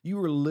you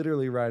were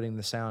literally writing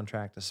the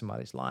soundtrack to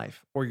somebody's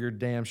life, or you're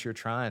damn sure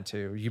trying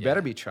to. You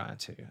better Yeah. be trying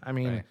to. I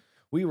mean, Right.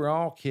 we were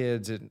all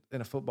kids in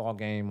a football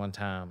game one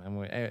time,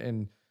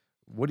 and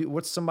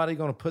what's somebody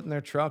going to put in their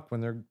truck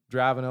when they're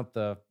driving up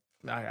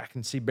I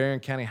can see Barron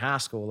County High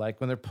School, like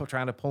when they're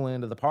trying to pull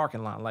into the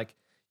parking lot. Like,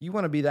 you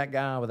want to be that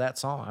guy with that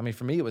song. I mean,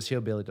 for me, it was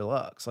Hillbilly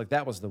Deluxe. Like,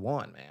 that was the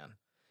one, man.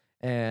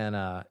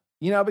 And,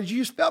 you know, but you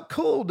just felt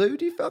cool,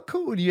 dude. You felt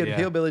cool. You had Yeah.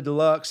 Hillbilly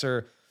Deluxe,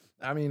 or,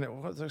 I mean,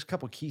 there's a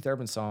couple of Keith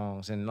Urban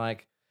songs. And,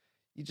 like,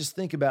 you just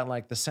think about,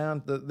 like,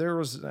 there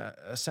was a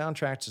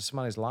soundtrack to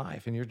somebody's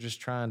life, and you're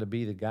just trying to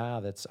be the guy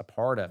that's a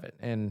part of it.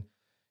 And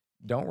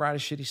don't write a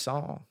shitty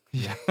song.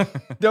 Yeah.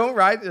 Don't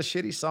write a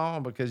shitty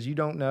song because you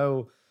don't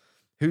know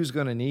who's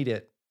going to need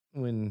it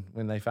when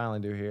they finally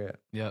do hear it.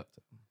 Yep.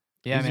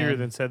 Yeah, Easier man.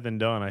 than said than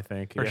done, I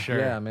think. For Yeah. sure.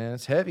 Yeah, man,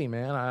 it's heavy,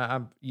 man.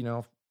 I'm,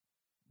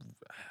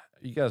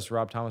 you guys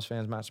Rob Thomas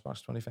fans,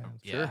 Matchbox 20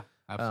 fans? Yeah,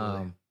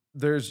 absolutely.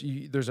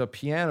 There's a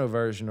piano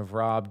version of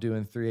Rob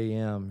doing 3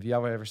 a.m. Have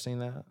y'all ever seen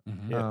that?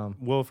 Mhm. Yeah.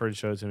 Wilford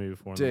showed it to me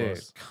before. in the Dude,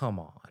 list. come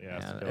on, Yeah,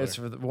 it's man. killer. It's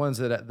for the ones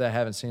that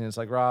haven't seen it. It's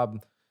like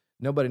Rob,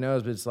 nobody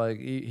knows, but it's like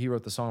he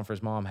wrote the song for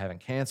his mom having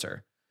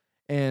cancer,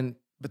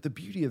 but the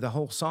beauty of the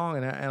whole song,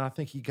 and I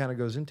think he kind of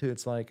goes into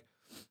it's like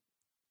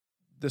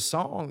the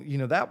song,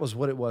 that was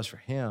what it was for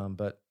him,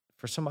 but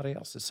for somebody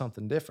else, it's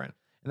something different,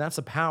 and that's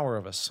the power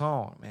of a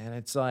song, man.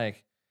 It's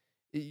like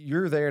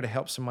you're there to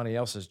help somebody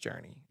else's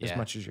journey as Yeah.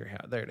 much as you're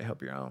there to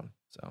help your own.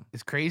 So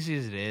As crazy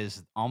as it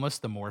is,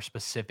 almost the more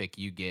specific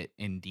you get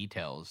in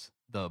details,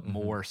 the Mhm.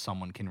 more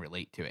someone can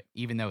relate to it,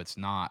 even though it's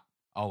not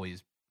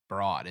always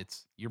broad.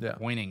 You're Yeah.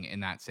 pointing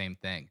in that same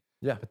thing.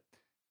 yeah, But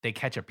they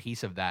catch a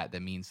piece of that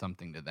means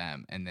something to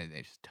them, and then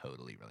they just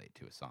totally relate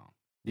to a song.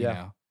 You Yeah.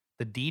 know?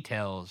 The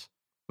details,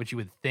 which you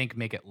would think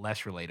make it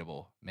less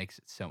relatable, makes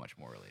it so much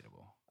more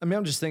relatable. I mean,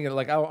 I'm just thinking,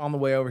 like, on the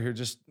way over here,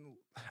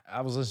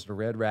 I was listening to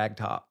Red Rag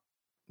Top.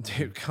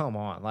 Dude, come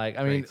on. Like,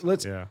 I mean,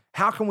 Great song. Yeah.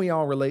 how can we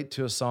all relate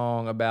to a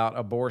song about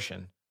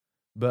abortion?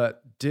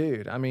 But,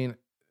 dude, I mean,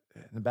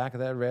 in the back of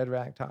that Red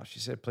Rag Top, she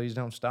said, please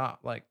don't stop.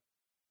 Like,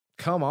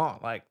 come on.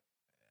 Like,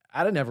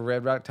 I didn't have a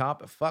Red Rag Top,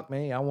 but fuck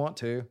me, I want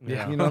to.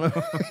 Yeah. You know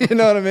you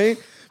know what I mean?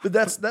 But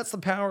that's the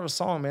power of a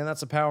song, man.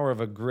 That's the power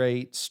of a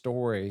great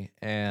story.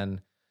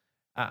 And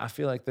I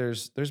feel like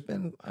there's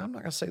been, I'm not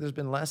going to say there's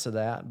been less of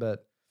that,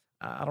 but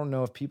I don't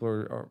know if people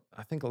are,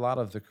 I think a lot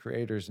of the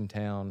creators in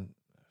town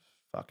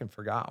fucking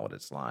forgot what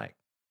it's like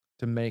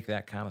to make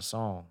that kind of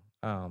song.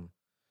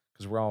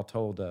 Because we're all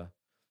told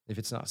if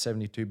it's not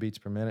 72 beats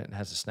per minute and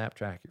has a snap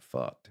track, you're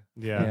fucked.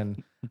 Yeah.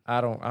 And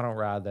I don't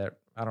ride that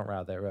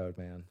road,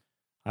 man.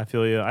 I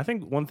feel you. I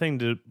think one thing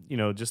to,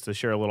 just to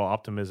share a little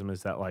optimism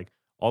is that like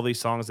all these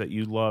songs that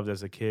you loved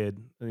as a kid,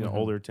 Mhm.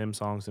 older Tim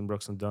songs and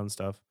Brooks and Dunn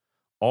stuff,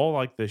 all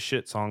like the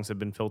shit songs have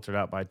been filtered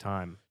out by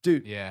time.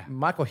 Dude, Yeah.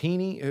 Michael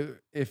Heaney,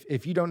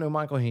 if you don't know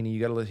Michael Heaney,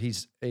 you got to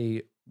he's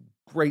a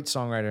great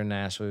songwriter in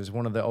Nashville. He's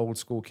one of the old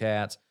school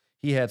cats.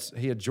 He had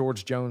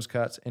George Jones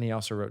cuts, and he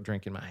also wrote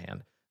 "Drink in My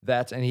Hand."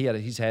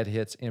 He's had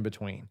hits in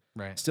between.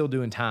 Right. Still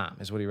doing time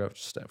is what he wrote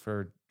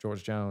for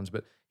George Jones.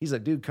 But he's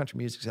like, dude, country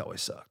music's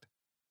always sucked.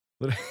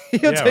 He'll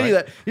Yeah, tell you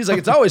right. that. He's like,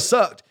 it's always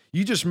sucked.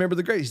 You just remember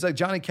the great. He's like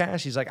Johnny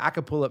Cash. He's like, I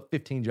could pull up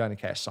 15 Johnny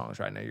Cash songs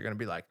right now. You're gonna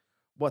be like,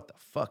 what the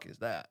fuck is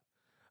that?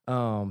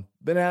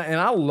 But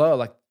I love,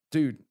 like,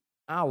 dude,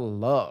 I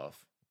love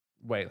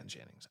Waylon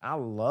Jennings. I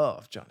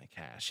love Johnny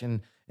Cash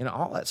and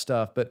all that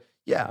stuff. But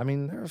yeah, I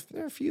mean, there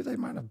are a few they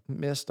might have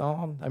missed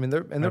on. I mean,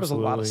 there was a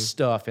lot of Absolutely.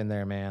 stuff in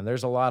there, man.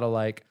 There's a lot of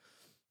like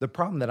the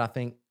problem that I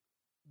think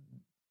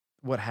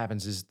what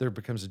happens is there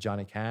becomes a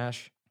Johnny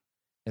Cash,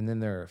 and then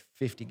there are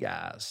 50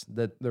 guys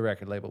that the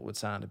record label would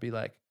sign to be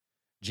like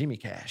Jimmy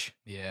Cash,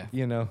 Yeah.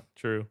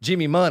 True.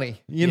 Jimmy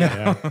Money,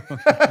 Yeah.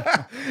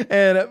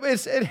 and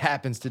it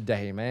happens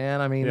today,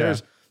 man. I mean, Yeah.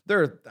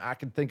 I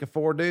can think of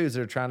 4 dudes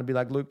that are trying to be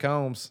like Luke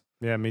Combs.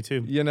 Yeah, me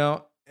too.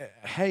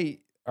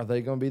 Hey, are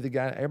they going to be the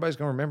guy? Everybody's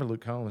going to remember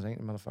Luke Combs. Ain't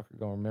the motherfucker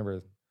going to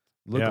remember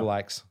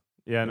lookalikes.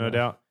 Yeah, no Yeah.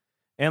 doubt.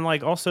 And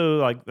like also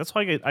like that's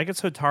why I get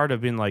so tired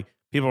of being like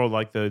people are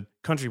like the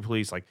country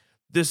police like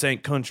this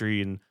ain't country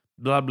and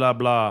blah blah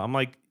blah. I'm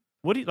like,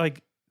 what do you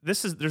like?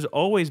 There's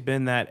always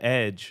been that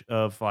edge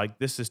of like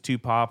this is too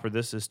pop or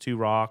this is too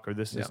rock or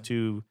this is Yeah.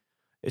 too.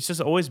 It's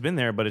just always been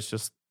there, but it's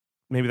just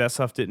maybe that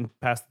stuff didn't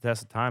pass the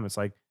test of time. It's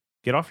like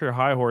get off your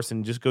high horse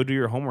and just go do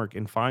your homework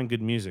and find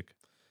good music.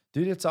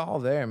 Dude, it's all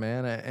there,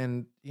 man.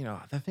 And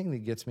the thing that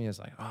gets me is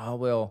like, oh,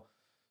 well,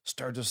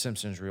 Sturgill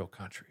Simpson's real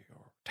country or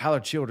Tyler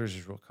Childers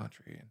is real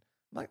country. And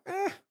I'm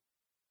like,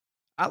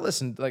 I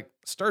listened, like,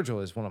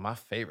 Sturgill is one of my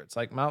favorites.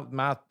 Like,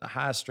 my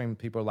highest streamed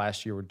people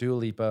last year were Dua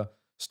Lipa,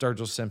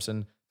 Sturgill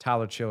Simpson,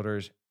 Tyler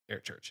Childers, Air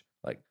Church.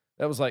 Like,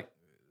 that was like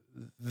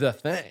the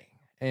thing.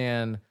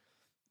 And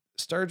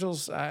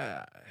Sturgill's,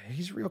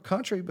 he's real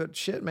country, but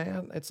shit,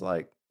 man, it's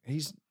like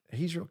he's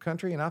real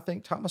country. And I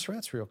think Thomas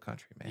Rhett's real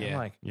country, man. Yeah.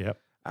 Like, Yep.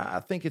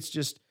 I think it's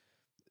just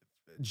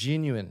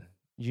genuine,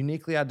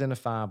 uniquely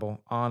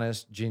identifiable,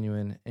 honest,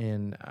 genuine,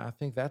 and I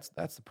think that's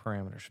the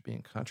parameters for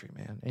being country,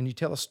 man. And you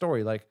tell a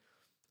story like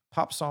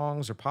pop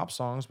songs are pop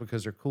songs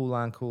because they're cool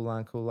line,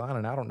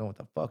 and I don't know what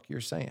the fuck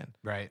you're saying.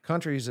 Right.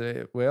 Country's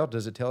well,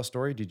 does it tell a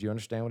story? Did you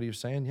understand what he was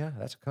saying? Yeah,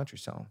 that's a country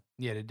song.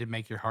 Yeah. Did it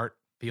make your heart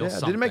feel Yeah,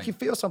 something? did it make you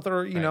feel something,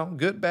 or Right.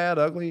 good, bad,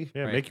 ugly?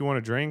 Yeah, Right. make you want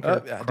to drink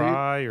or Dude,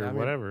 cry or I mean,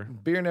 whatever.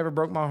 Beer Never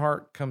Broke My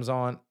Heart comes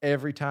on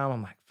every time.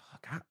 I'm like,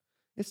 fuck,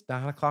 it's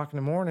 9:00 in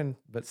the morning,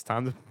 but It's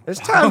time to it's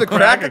time to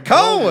crack a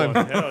cold one.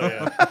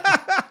 Hell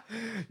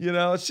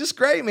yeah. It's just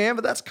great, man.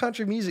 But that's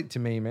country music to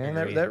me, man.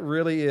 Agreed. That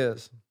really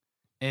is.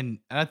 And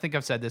I think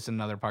I've said this in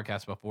another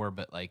podcast before,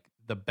 but like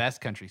the best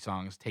country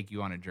songs take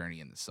you on a journey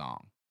in the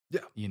song.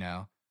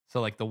 Yeah.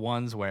 So like the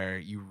ones where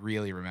you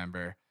really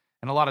remember,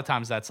 and a lot of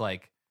times that's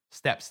like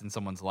steps in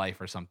someone's life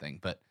or something.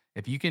 But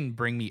if you can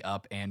bring me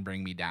up and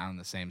bring me down in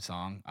the same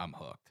song, I'm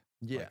hooked.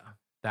 Yeah.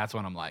 That's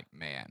when I'm like,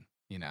 man,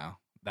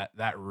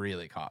 that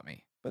really caught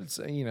me. But it's,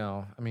 I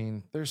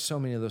mean, there's so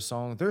many of those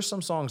songs. There's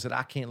some songs that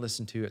I can't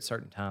listen to at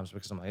certain times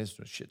because I'm like, this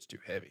shit's too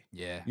heavy.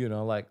 Yeah.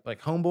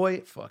 Like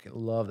Homeboy, fucking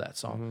love that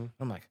song. Mhm.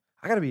 I'm like,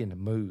 I got to be in the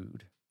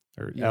mood.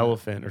 Or Yeah.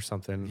 Elephant or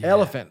something. Yeah.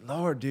 Elephant,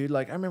 Lord, dude.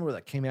 Like, I remember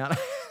that came out.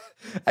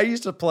 I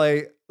used to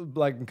play,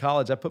 like, in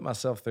college, I put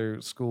myself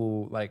through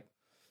school, like,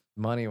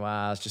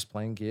 money-wise, just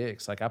playing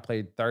gigs. Like, I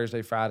played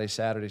Thursday, Friday,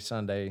 Saturday,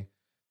 Sunday,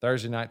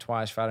 Thursday night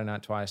twice, Friday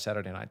night twice,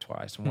 Saturday night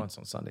twice, and once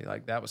on Sunday.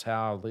 Like, that was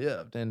how I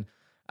lived. And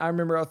I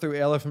remember I threw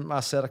Elephant in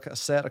my set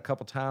a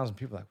couple times, and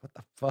people were like, what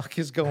the fuck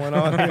is going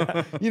on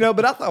here?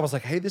 But I thought, I was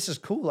like, hey, this is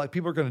cool. Like,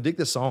 people are going to dig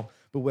this song.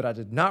 But what I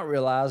did not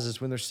realize is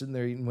when they're sitting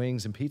there eating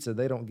wings and pizza,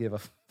 they don't give a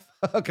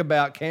fuck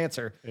about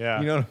cancer.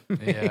 Yeah. You know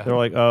what I mean? Yeah. They're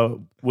like,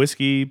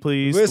 whiskey,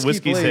 please.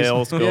 Whiskey please.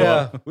 sales go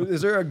yeah. up.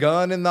 Is there a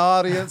gun in the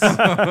audience?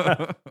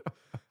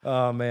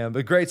 Oh, man.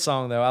 But great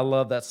song, though. I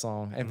love that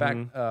song. In fact,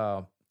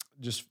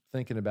 just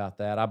thinking about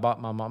that, I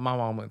bought my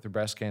mom went through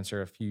breast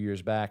cancer a few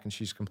years back, and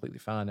she's completely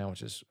fine now,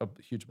 which is a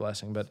huge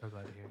blessing. But So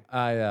glad to hear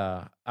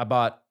it. I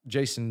bought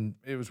Jason.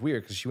 It was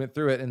weird because she went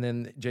through it, and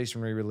then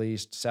Jason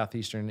re-released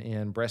Southeastern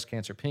in Breast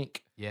Cancer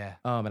Pink. Yeah.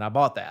 And I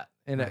bought that.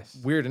 And Nice.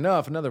 weird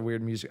enough, another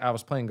weird music. I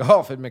was playing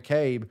golf at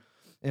McCabe,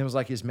 and it was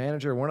like his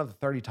manager, one of the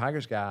 30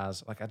 Tigers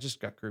guys. Like, I just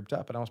got grouped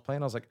up, and I was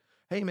playing. I was like,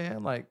 "Hey,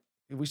 man!" Like,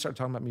 we started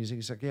talking about music.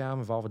 He's like, "Yeah, I'm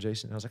involved with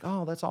Jason." And I was like,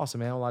 "Oh, that's awesome,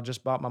 man. Well, I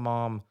just bought my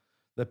mom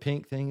the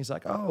Pink thing." He's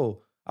like, "Oh,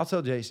 I'll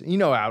tell Jason."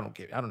 I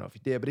don't know if he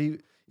did, but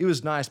it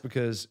was nice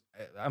because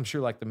I'm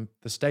sure like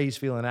the stage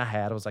feeling I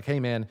had, I was like,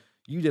 "Hey, man,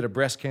 you did a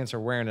breast cancer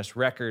awareness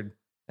record,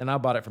 and I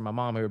bought it for my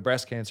mom who had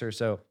breast cancer."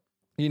 So,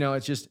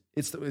 it's just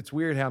it's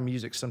weird how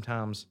music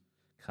sometimes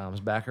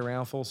comes back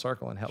around full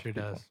circle and helps Sure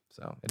people. does.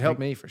 So it helped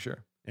me for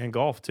sure. And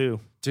golf,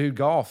 too. Dude,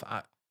 golf.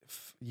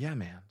 Yeah,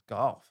 man,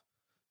 golf.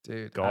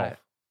 Dude,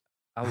 Golf.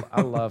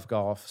 I love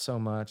golf so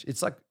much.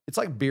 It's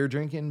like beer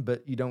drinking,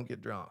 but you don't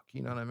get drunk.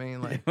 You know what I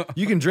mean? Like,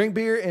 you can drink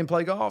beer and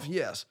play golf,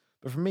 yes.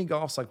 But for me,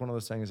 golf's like one of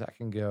those things I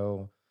can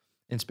go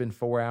and spend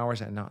 4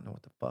 hours and not know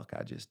what the fuck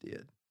I just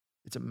did.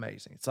 It's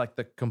amazing. It's like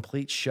the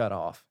complete shut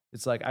off.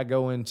 It's like I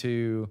go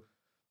into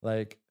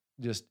like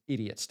just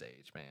idiot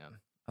stage, man.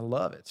 I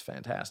love it. It's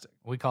fantastic.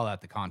 We call that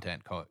the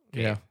content code.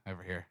 Yeah.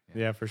 Over here.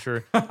 Yeah, for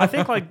sure. I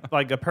think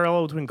like a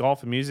parallel between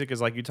golf and music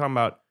is like you're talking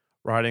about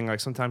writing. Like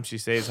sometimes she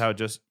says how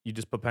you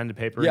just put pen to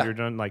paper Yeah. and you're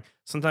done. Like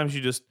sometimes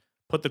you just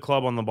put the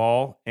club on the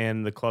ball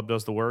and the club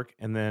does the work,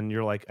 and then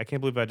you're like, I can't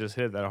believe I just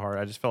hit it that hard.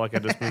 I just felt like I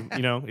just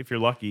moved, if you're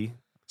lucky.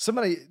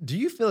 Do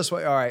you feel this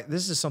way? All right,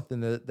 this is something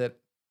that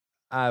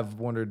I've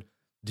wondered.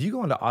 Do you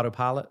go into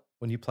autopilot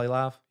when you play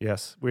live?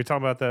 Yes, we were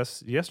talking about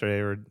this yesterday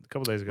or a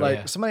couple days ago. Like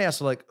Yeah. somebody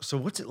asked, like, so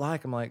what's it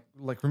like? I'm like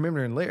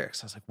remembering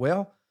lyrics. I was like,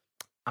 well,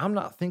 I'm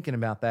not thinking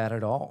about that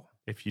at all.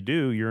 If you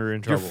do, you're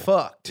in You're trouble.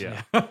 fucked.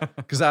 Yeah.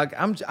 Because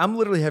I'm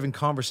literally having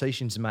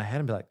conversations in my head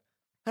and be like,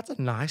 that's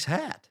a nice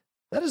hat.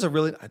 That is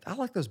I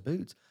like those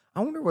boots.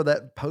 I wonder where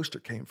that poster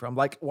came from.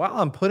 Like while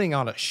I'm putting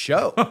on a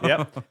show.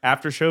 Yep.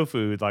 After show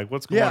food, like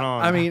what's going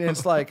on? I mean,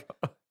 it's like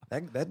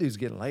that dude's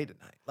getting laid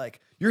tonight. Like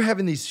you're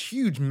having these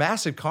huge,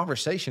 massive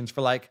conversations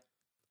for like,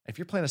 if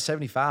you're playing a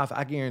 75,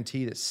 I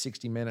guarantee that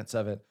 60 minutes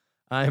of it,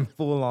 I am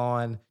full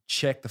on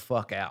check the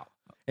fuck out.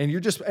 And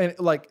you're just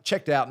like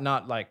checked out,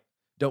 not like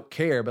don't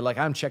care, but like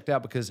I'm checked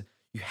out because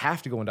you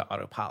have to go into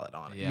autopilot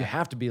on it. Yeah. You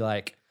have to be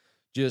like,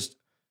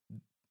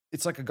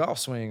 it's like a golf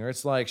swing or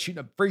it's like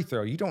shooting a free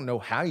throw. You don't know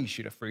how you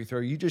shoot a free throw.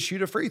 You just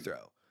shoot a free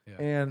throw.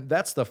 Yeah. And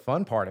that's the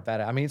fun part about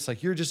it. I mean, it's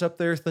like you're just up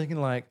there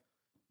thinking like,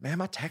 man,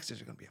 my taxes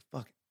are going to be a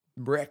fucking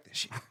wreck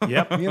this year.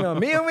 Yep.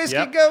 Me and Whiskey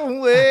Yep.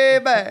 go way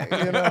back.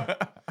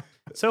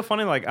 It's so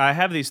funny. Like I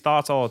have these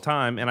thoughts all the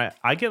time, and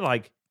I get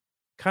like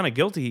kind of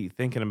guilty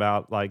thinking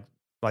about like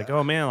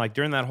oh man, like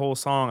during that whole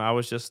song,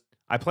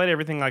 I played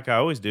everything like I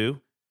always do.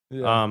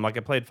 Yeah. Like I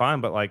played fine,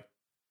 but like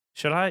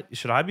should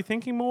I be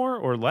thinking more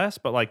or less?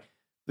 But like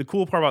the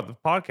cool part about the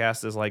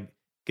podcast is like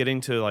getting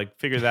to like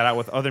figure that out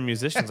with other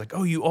musicians. Like,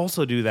 oh, you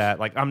also do that.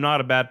 Like I'm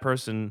not a bad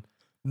person.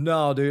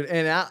 No, dude.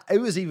 And it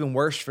was even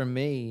worse for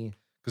me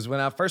because when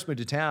I first moved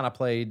to town, I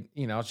played,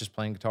 I was just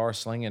playing guitar,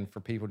 slinging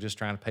for people just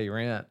trying to pay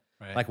rent.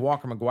 Right. Like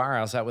Walker McGuire,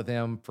 I was out with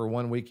them for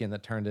one weekend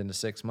that turned into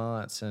 6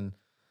 months. And,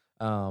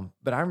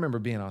 but I remember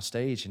being on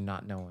stage and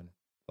not knowing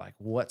like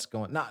what's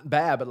going, not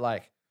bad, but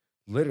like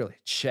literally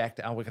checked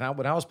out.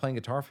 When I was playing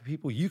guitar for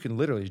people, you can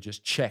literally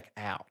just check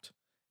out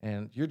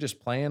and you're just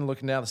playing,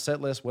 looking down the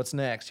set list. What's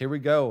next? Here we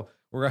go.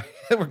 We're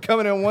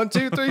coming in 1,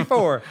 2, 3,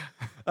 4.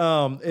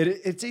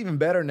 It's even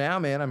better now,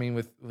 man. I mean,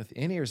 with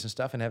in-ears and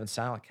stuff and having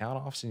silent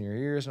count-offs in your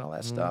ears and all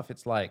that stuff,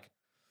 it's like,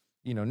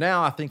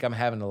 now I think I'm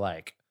having to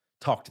like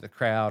talk to the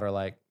crowd or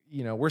like,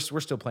 we're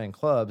still playing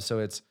clubs.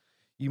 So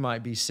you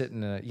might be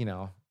sitting,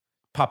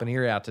 pop an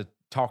ear out to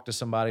talk to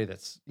somebody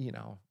that's,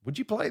 would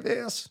you play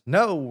this?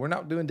 No, we're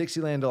not doing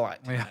Dixieland Delight.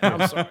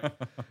 I'm sorry.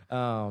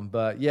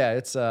 But yeah,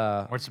 it's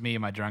Or it's me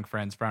and my drunk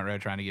friends front row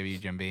trying to give you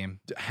Jim Beam.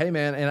 hey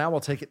man, and I will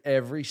take it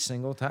every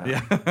single time.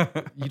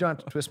 You don't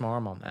have to twist my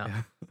arm on that.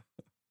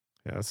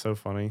 Yeah, it's so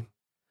funny.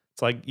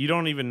 It's like you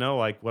don't even know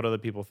like what other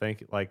people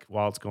think like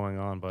while it's going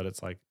on, but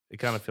it's like it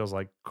kind of feels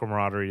like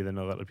camaraderie to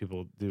know that other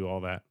people do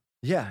all that.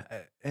 Yeah,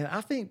 and I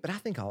think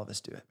all of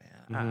us do it,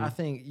 man. I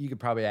think you could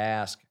probably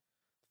ask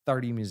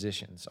 30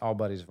 musicians, all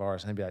buddies of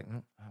ours, and they'd be like,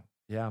 oh,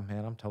 yeah,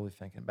 man, I'm totally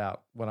thinking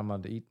about what I'm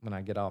going to eat when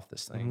I get off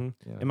this thing.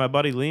 And my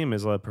buddy Liam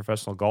is a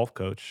professional golf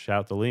coach. Shout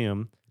out to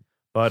Liam.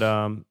 But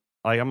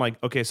like I'm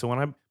like, okay, so when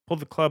I pull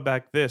the club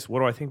back this, what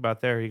do I think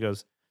about there? He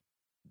goes,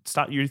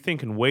 stop, you're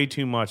thinking way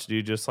too much,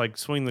 dude. Just like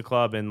swing the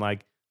club and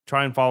like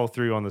try and follow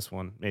through on this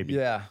one, maybe.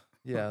 Yeah,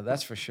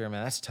 that's for sure,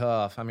 man. That's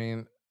tough. I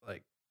mean,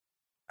 like,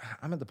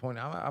 I'm at the point,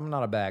 I'm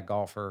not a bad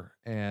golfer.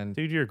 And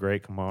Dude, you're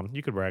great. Come on.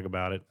 You could brag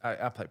about it.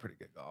 I play pretty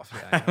good golf.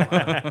 Yeah, I ain't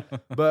gonna lie.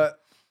 But,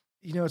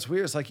 it's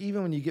weird. It's like,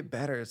 even when you get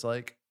better, it's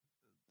like,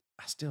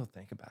 I still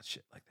think about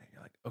shit like that.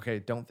 You're like, okay,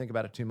 don't think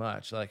about it too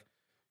much. Like,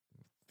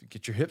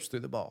 get your hips through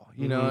the ball.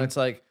 It's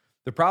like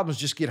the problems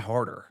just get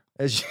harder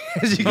as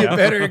you get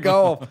better at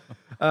golf.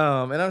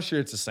 And I'm sure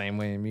it's the same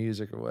way in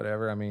music or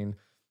whatever. I mean,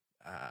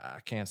 I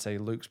can't say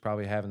Luke's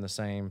probably having the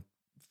same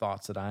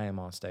thoughts that I am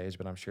on stage,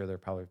 but I'm sure they're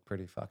probably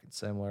pretty fucking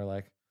similar.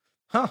 Like,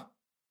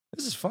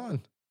 this is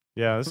fun.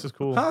 Yeah, this is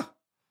cool.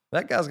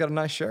 That guy's got a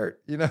nice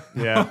shirt,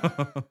 Yeah.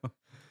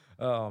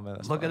 Oh man,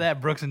 Look at that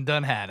Brooks and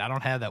Dunn hat. I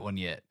don't have that one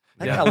yet.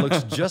 That guy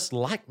looks just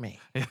like me.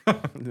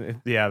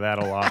 Yeah, that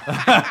a lot.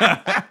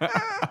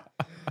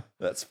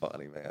 That's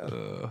funny,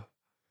 man.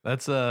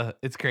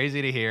 It's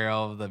crazy to hear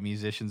all of the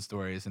musician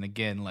stories. And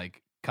again,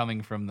 like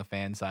coming from the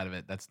fan side of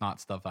it, that's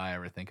not stuff I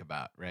ever think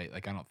about, right?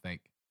 Like I don't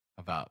think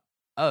about,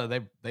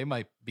 they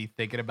might be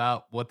thinking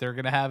about what they're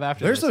gonna have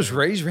after. There's this those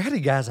Raised Ready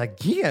guys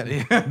again.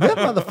 Them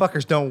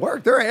motherfuckers don't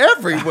work. They're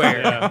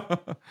everywhere. Yeah.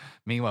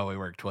 Meanwhile, we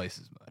work twice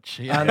as much.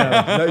 I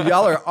know. No,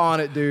 y'all are on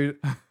it, dude.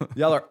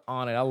 Y'all are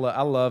on it. I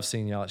love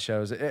seeing y'all at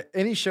shows.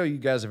 Any show you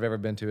guys have ever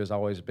been to has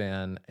always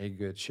been a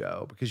good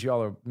show because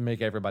y'all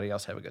make everybody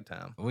else have a good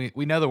time.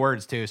 We know the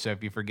words too, so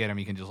if you forget them,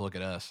 you can just look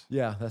at us.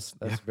 Yeah, that's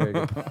a very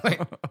good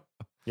point.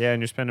 Yeah,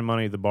 and you're spending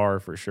money at the bar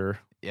for sure.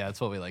 Yeah, that's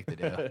what we like to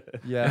do.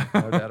 Yeah,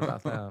 no doubt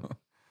about that.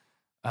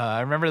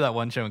 I remember that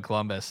one show in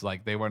Columbus,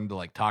 like they wanted to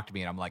like talk to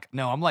me and I'm like,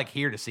 no, I'm like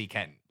here to see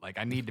Kenton. Like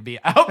I need to be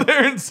out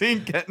there and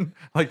seeing Kenton.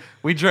 Like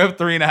we drove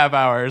 3.5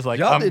 hours. Like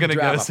y'all I'm going to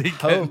go drive see a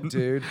poke, Kenton.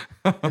 dude.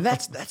 And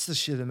that's the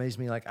shit that amazed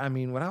me. Like, I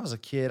mean, when I was a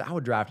kid, I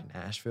would drive to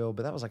Nashville,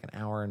 but that was like an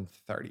hour and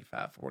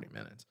 35, 40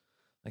 minutes.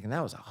 Like, and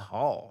that was a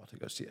haul to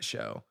go see a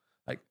show.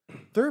 Like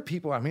there are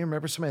people, I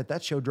remember somebody at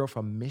that show drove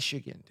from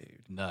Michigan,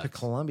 dude, Nuts. to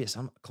Columbus.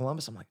 I'm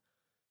like,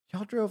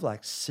 y'all drove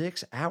like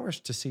 6 hours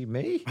to see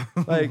me?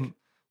 Like,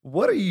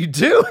 what are you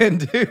doing,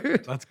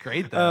 dude? That's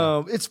great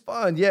though. It's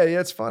fun. Yeah,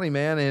 it's funny,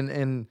 man.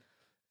 And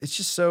it's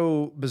just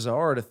so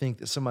bizarre to think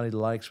that somebody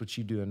likes what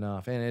you do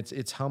enough. And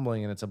it's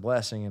humbling and it's a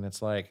blessing. And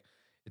it's like,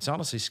 it's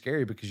honestly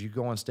scary because you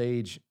go on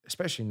stage,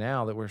 especially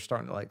now that we're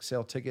starting to like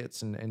sell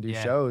tickets and do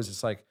shows.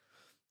 It's like,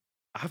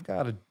 I've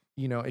got to,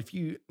 if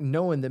you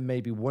knowing that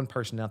maybe one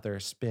person out there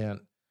has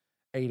spent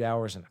 8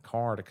 hours in a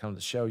car to come to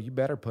the show, you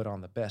better put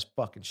on the best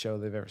fucking show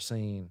they've ever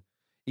seen,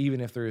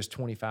 even if there is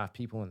 25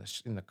 people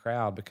in the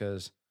crowd,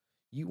 because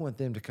you want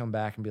them to come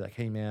back and be like,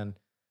 hey man,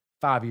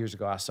 5 years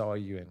ago I saw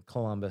you in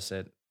Columbus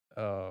at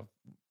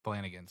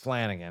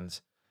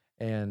Flanagan's,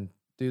 and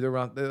dude, there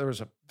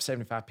was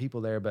 75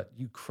 people there, but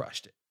you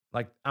crushed it.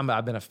 Like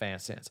I've been a fan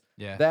since.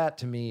 Yeah. That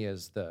to me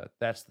is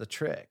that's the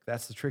trick.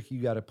 That's the trick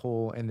you got to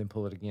pull and then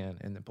pull it again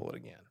and then pull it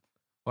again.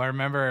 Well, I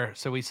remember,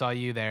 so we saw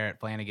you there at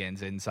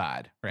Flanagan's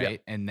inside, right?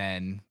 Yep. And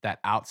then that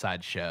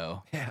outside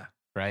show, Yeah.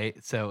 right?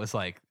 So it was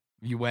like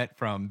you went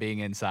from being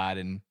inside,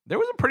 and there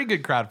was a pretty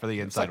good crowd for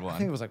the inside one. I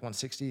think it was like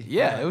 160.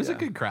 Yeah, it was a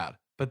good crowd.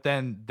 But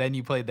then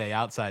you played the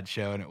outside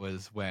show, and it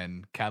was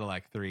when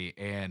Cadillac 3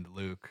 and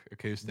Luke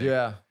acoustic.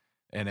 Yeah.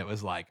 And it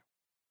was like,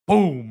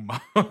 boom.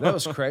 That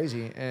was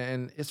crazy.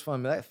 And it's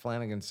fun. That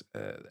Flanagan's,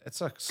 it's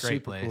a super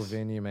cool place.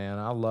 venue, man.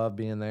 I love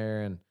being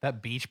there. And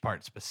That beach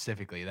part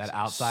specifically, that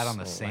outside on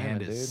the so sand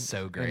rad, is dude.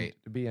 so And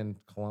great. to be in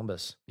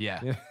Columbus. Yeah.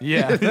 Yeah.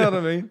 Yeah. You know what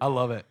I mean? I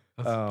love it.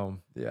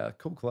 Yeah,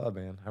 cool club,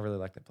 man. I really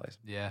like that place.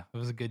 Yeah, it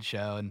was a good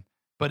show,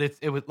 but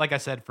it was like I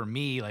said, for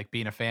me, like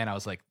being a fan, I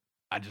was like,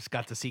 I just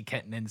got to see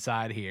Kenton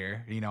inside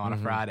here, on a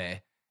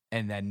Friday,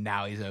 and then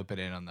now he's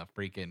opening on the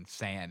freaking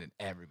sand, and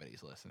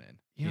everybody's listening.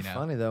 You know,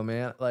 funny though,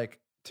 man. Like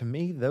to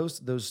me,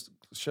 those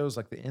shows,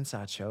 like the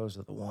inside shows,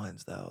 are the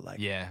ones though.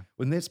 Like, yeah,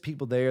 when there's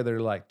people there, they're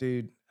like,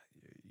 dude,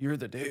 you're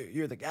the dude,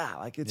 you're the guy.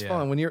 Like it's Yeah.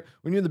 fun when you're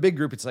in the big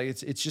group. It's like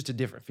it's just a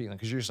different feeling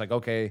because you're just like,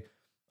 okay,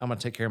 I'm gonna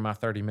take care of my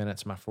 30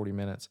 minutes, my 40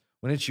 minutes.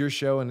 When it's your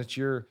show and it's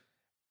your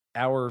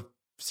hour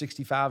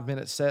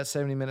 65-minute set,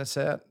 70-minute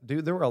set,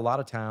 dude, there were a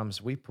lot of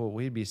times we'd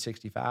be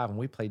 65 and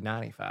we played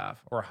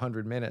 95 or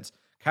 100 minutes.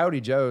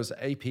 Coyote Joe's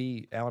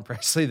AP, Alan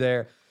Presley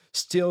there,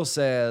 still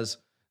says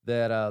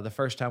that the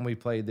first time we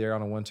played there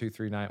on a 1, 2,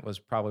 3 night was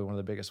probably one of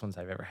the biggest ones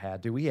I've ever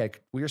had. Dude, we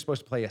were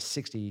supposed to play a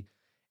 60,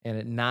 and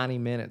at 90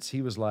 minutes,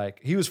 he was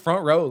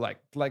front row,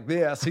 like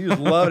this. He was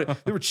loving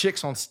it. There were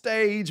chicks on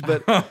stage,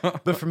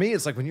 but for me,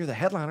 it's like when you're the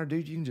headliner,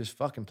 dude, you can just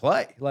fucking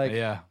play. Like,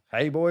 Yeah.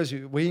 hey boys,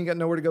 we ain't got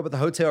nowhere to go but the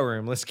hotel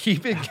room. Let's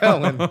keep it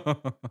going.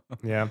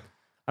 Yeah.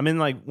 I mean,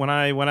 like when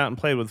I went out and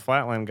played with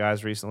Flatland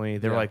guys recently,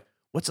 they were Yeah. like,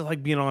 what's it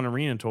like being on an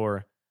arena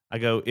tour? I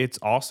go, it's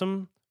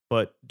awesome,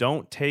 but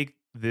don't take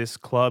this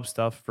club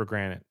stuff for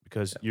granted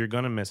because you're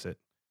going to miss it.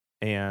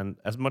 And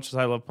as much as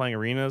I love playing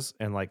arenas,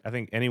 and like I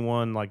think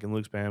anyone like in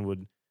Luke's band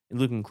would,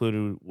 Luke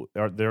included,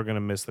 they're going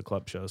to miss the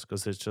club shows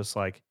because it's just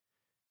like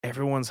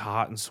everyone's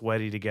hot and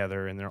sweaty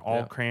together and they're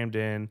all crammed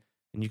in.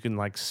 And you can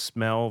like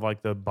smell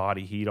like the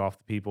body heat off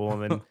the people.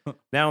 And then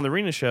now in the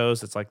arena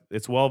shows, it's like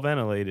it's well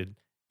ventilated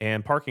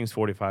and parking's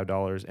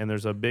 $45 and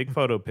there's a big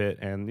photo pit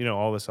and you know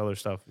all this other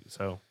stuff.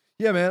 So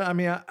Yeah, man. I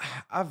mean,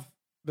 I've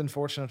been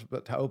fortunate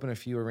to open a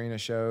few arena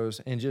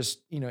shows, and just,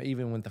 you know,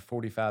 even with the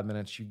 45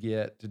 minutes you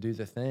get to do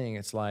the thing,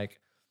 it's like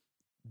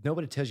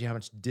nobody tells you how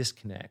much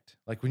disconnect.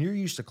 Like when you're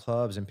used to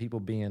clubs and people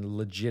being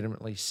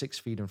legitimately 6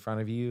 feet in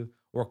front of you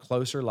or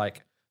closer,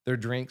 like their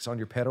drinks on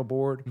your pedal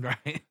board.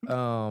 Right.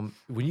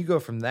 When you go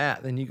from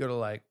that, then you go to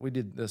like, we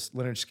did this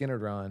Leonard Skinner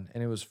run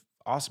and it was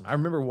awesome. I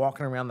remember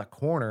walking around the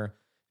corner and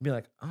being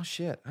like, oh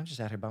shit, I'm just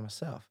out here by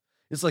myself.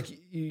 It's like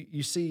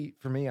you see,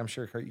 for me, I'm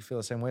sure Kurt, you feel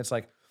the same way. It's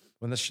like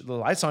when the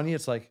light's on you,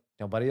 it's like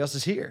nobody else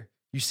is here.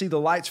 You see the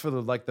lights for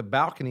the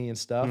balcony and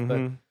stuff,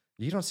 but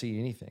you don't see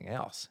anything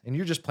else. And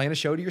you're just playing a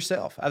show to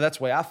yourself. That's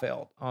the way I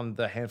felt on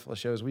the handful of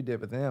shows we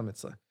did with them.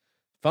 It's like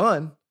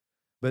fun.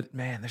 But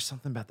man, there's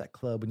something about that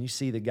club when you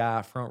see the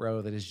guy front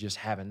row that is just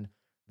having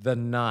the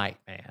night,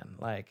 man.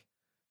 Like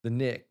the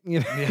Nick, you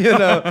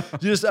know,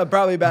 just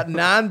probably about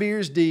 9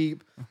 beers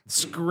deep,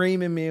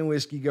 screaming Me and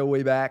Whiskey Go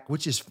Way Back,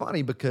 which is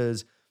funny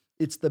because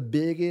it's the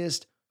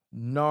biggest,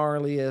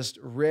 gnarliest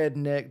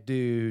redneck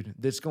dude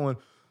that's going,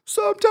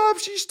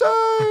 sometimes she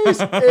stays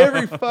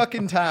every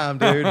fucking time,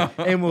 dude.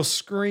 And we'll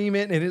scream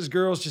it, and his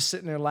girl's just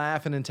sitting there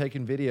laughing and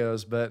taking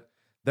videos. But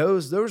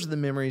those are the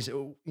memories,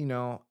 you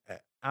know.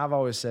 I've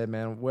always said,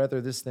 man, whether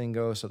this thing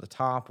goes to the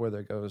top, whether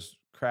it goes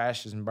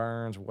crashes and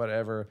burns,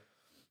 whatever,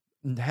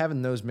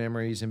 having those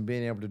memories and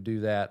being able to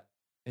do that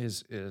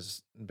is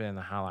been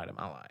the highlight of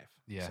my life.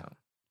 Yeah.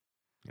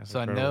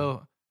 so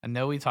I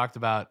know we talked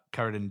about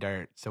Covered in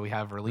Dirt, so we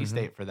have a release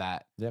date for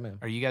that. Yeah, man.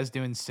 Are you guys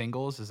doing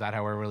singles? Is that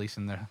how we're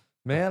releasing the?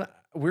 Man,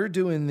 we're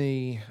doing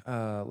the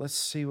Let's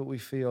See What We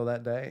Feel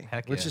That Day,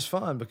 Heck which yeah. is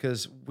fun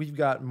because we've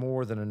got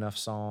more than enough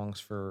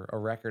songs for a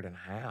record and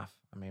a half.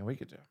 I mean, we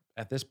could do,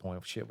 at this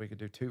point, we could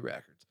do 2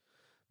 records.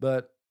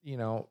 But, you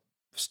know,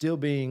 still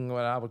being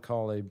what I would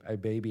call a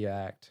baby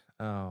act,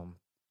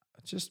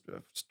 still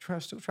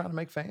trying to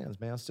make fans,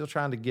 man. Still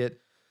trying to get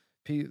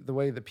the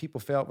way that people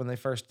felt when they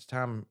first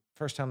time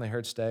they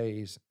heard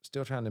Stays,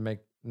 still trying to make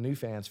new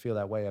fans feel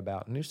that way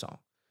about a new song.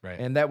 Right.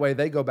 And that way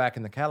they go back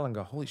in the catalog and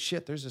go, holy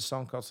shit, there's this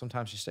song called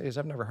Sometimes She Stays.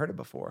 I've never heard it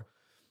before.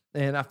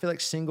 And I feel like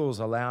singles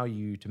allow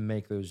you to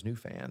make those new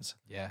fans.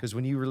 Yeah. Because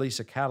when you release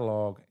a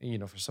catalog, you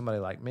know, for somebody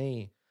like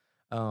me,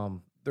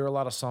 there are a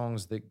lot of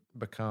songs that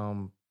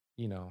become,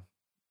 you know,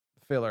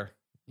 filler.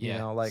 Yeah. You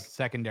know, like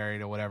secondary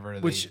to whatever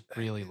which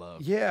they really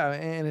love. Yeah,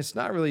 and it's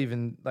not really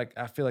even like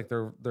I feel like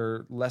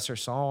they're lesser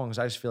songs.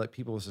 I just feel like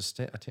people's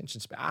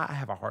attention span. I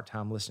have a hard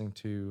time listening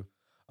to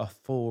a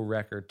full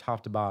record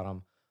top to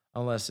bottom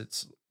unless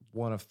it's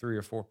one of 3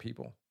 or 4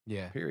 people.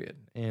 Yeah. Period.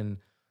 And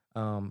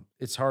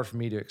it's hard for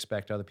me to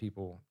expect other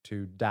people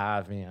to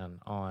dive in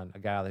on a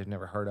guy they've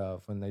never heard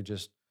of when they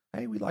just,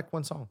 hey, we like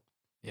one song.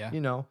 Yeah.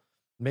 You know,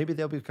 maybe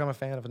they'll become a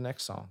fan of the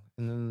next song.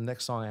 And then the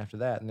next song after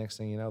that, next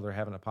thing you know, they're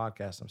having a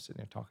podcast. I'm sitting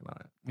here talking on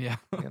it. Yeah.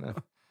 You know?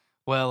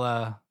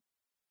 Well,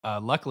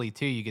 luckily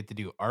too, you get to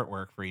do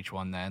artwork for each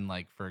one. Then,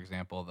 like for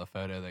example, the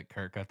photo that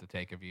Kurt got to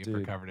take of you for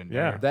Dude, Covered in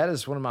yeah. Dirt. That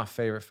is one of my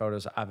favorite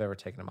photos I've ever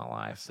taken in my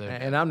life. So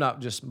And I'm not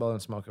just blowing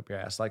smoke up your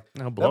ass. Like,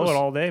 I'll blow was- it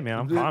all day,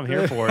 man. I'm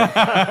here for it.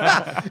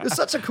 It's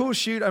such a cool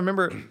shoot. I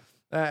remember,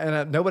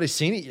 nobody's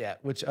seen it yet,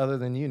 which other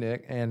than you,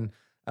 Nick. And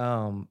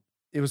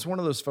it was one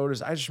of those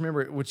photos. I just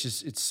remember it,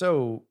 it's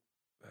so,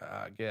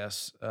 I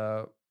guess,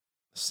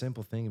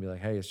 simple thing to be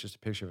like, hey, it's just a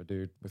picture of a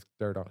dude with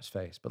dirt on his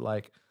face. But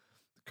like,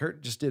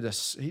 Kurt just did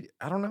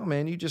I don't know,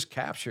 man. You just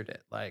captured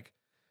it, like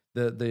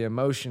the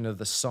emotion of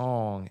the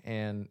song,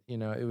 and you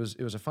know, it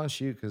was a fun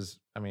shoot because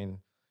I mean,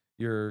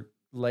 your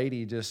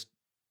lady just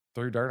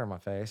threw dirt on my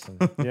face,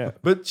 and Yeah.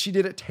 but she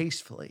did it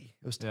tastefully.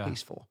 It was Yeah.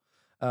 tasteful.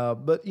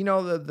 But you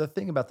know, the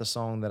thing about the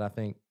song that I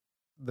think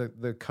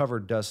the cover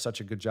does such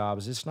a good job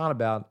is it's not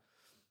about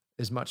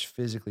as much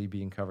physically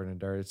being covered in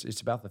dirt.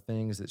 It's about the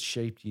things that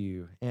shaped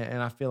you,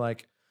 and I feel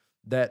like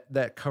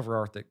that cover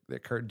art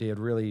that Kurt did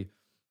really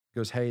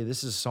goes, hey,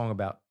 this is a song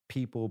about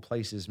people,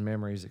 places,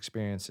 memories,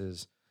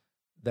 experiences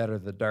that are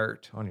the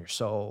dirt on your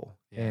soul.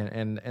 Yeah.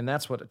 And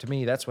that's what, to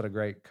me, that's what a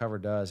great cover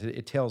does.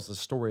 It tells the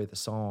story of the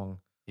song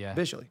Yeah.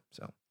 visually.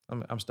 So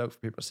I'm stoked for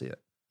people to see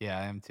it. Yeah,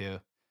 I am too.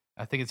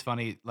 I think it's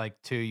funny,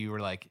 like too, you were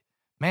like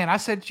Man,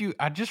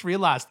 I just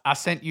realized I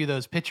sent you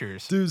those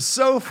pictures. Dude,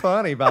 so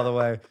funny, by the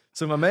way.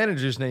 So my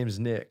manager's name's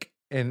Nick,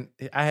 and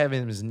I have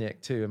him as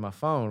Nick too in my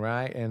phone,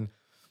 right? And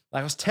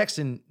like I was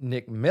texting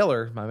Nick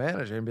Miller, my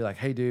manager, and be like,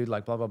 "Hey, dude,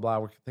 like blah blah blah.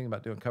 We're thinking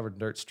about doing Covered in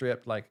Dirt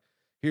stripped. Like,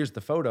 here's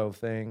the photo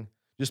thing.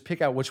 Just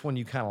pick out which one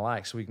you kind of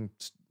like, so we can,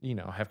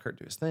 have Kurt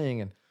do his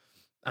thing." And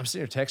I'm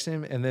sitting here texting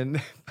him, and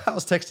then I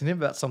was texting him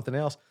about something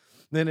else.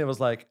 Then it was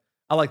like,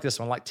 "I like this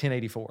one, like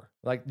 1084,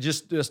 like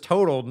just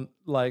total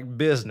like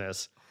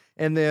business."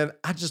 And then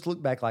I just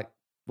looked back, like,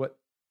 what,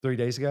 3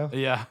 days ago?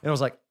 Yeah. And I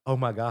was like, oh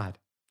my God.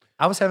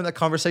 I was having that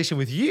conversation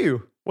with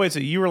you. Wait, so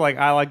you were like,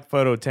 I like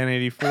photo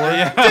 1084?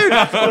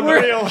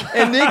 Dude,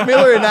 and Nick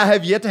Miller and I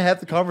have yet to have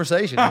the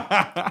conversation.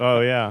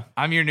 Oh, yeah.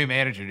 I'm your new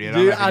manager, dude.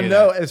 Dude, I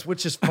know.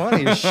 Which is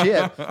funny as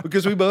shit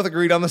because we both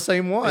agreed on the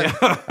same one.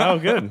 Oh,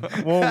 good.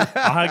 Well,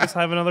 I guess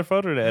I have another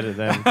photo to edit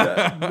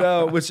then.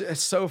 No, which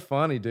is so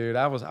funny, dude.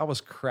 I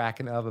was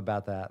cracking up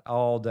about that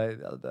all day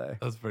the other day.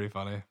 That's pretty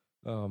funny.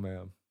 Oh,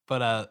 man.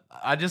 But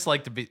I just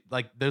like to be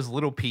like those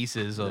little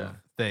pieces of Yeah.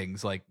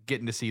 things, like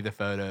getting to see the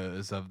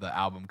photos of the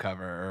album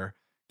cover or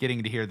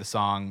getting to hear the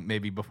song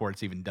maybe before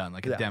it's even done,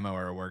 like a Yeah. demo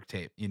or a work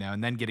tape,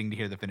 and then getting to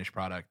hear the finished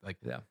product. Like,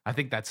 Yeah. I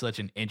think that's such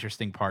an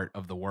interesting part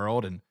of the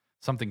world and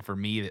something for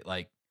me that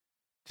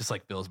just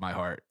fills my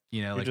heart.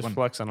 You're Like just when,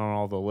 flexing on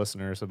all the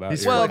listeners about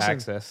He's your flexing.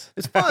 access.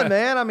 It's fun,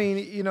 man. I mean,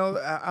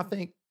 I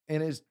think,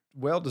 and it's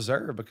well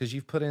deserved because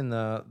you've put in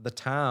the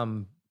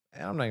time.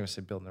 And I'm not even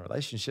say building the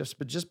relationships,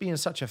 but just being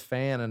such a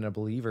fan and a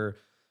believer.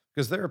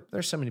 Because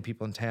there's so many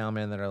people in town,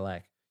 man, that are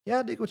like, yeah,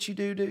 I dig what you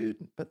do,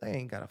 dude, but they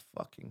ain't got a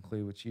fucking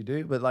clue what you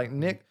do. But like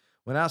Nick,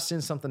 when I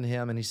send something to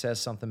him and he says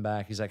something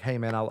back, he's like, hey,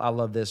 man, I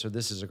love this, or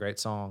this is a great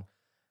song.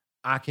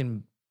 I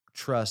can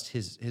trust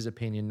his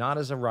opinion, not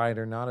as a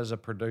writer, not as a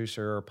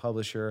producer or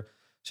publisher,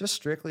 just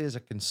strictly as a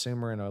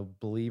consumer and a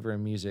believer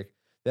in music,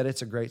 that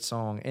it's a great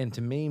song. And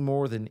to me,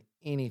 more than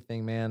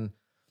anything, man,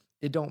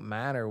 it don't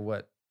matter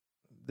what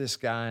this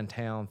guy in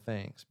town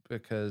thinks,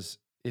 because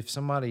if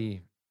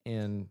somebody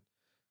in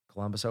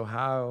Columbus,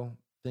 Ohio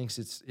thinks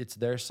it's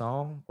their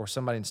song, or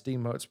somebody in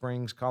Steamboat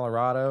Springs,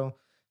 Colorado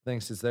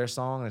thinks it's their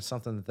song and it's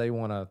something that they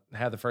want to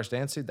have the first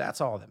dance to, that's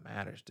all that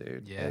matters,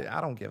 dude. Yeah.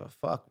 I don't give a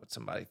fuck what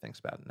somebody thinks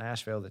about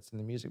Nashville that's in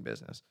the music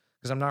business,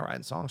 because I'm not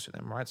writing songs for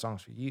them. I'm writing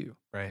songs for you.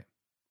 right.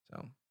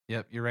 So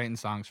Yep. You're writing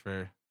songs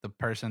for the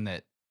person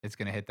that it's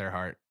going to hit their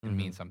heart and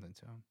mean something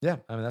to them. yeah,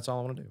 I mean, that's all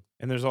I want to do.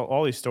 And there's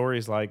all these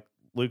stories like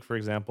Luke, for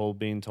example,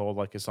 being told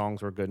like his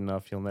songs were good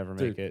enough, he'll never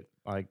make Dude. it.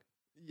 Like,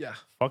 Yeah,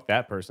 fuck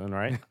that person,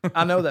 right?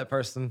 I know that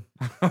person.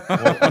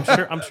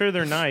 Well, I'm sure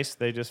they're nice.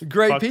 They just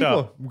Great fucked people,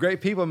 up.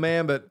 great people,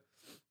 man. But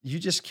you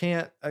just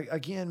can't.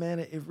 Again, man,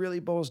 it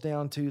really boils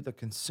down to the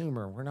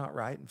consumer. We're not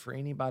writing for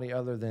anybody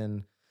other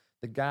than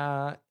the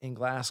guy in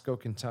Glasgow,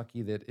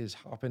 Kentucky, that is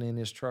hopping in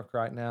his truck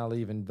right now,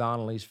 leaving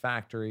Donnelly's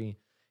factory.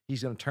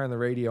 He's going to turn the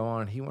radio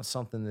on. He wants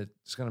something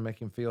that's going to make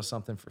him feel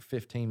something for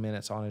 15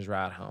 minutes on his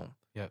ride home.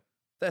 Yep.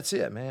 That's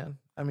it, man.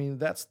 I mean,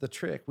 that's the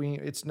trick.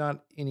 It's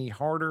not any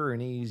harder or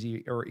any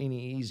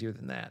easier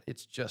than that.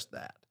 It's just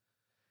that.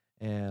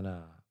 And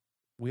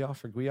we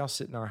all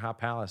sit in our high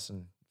palace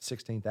in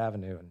 16th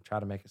Avenue and try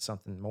to make it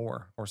something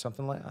more or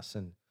something less.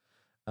 And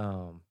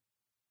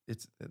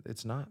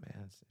it's not,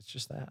 man. It's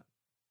just that.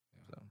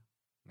 So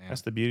Man.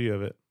 That's the beauty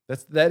of it.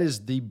 that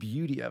is the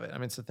beauty of it. I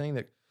mean, it's the thing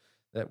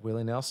that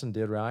Willie Nelson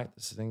did right.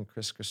 It's the thing that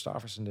Chris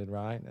Christopherson did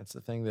right. And it's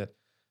the thing that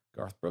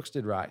Garth Brooks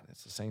did right.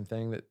 It's the same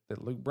thing that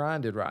Luke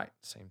Bryan did right.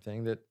 Same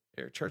thing that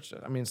Eric Church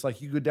did. I mean, it's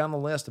like you go down the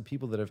list of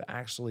people that have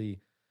actually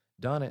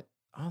done it.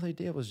 All they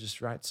did was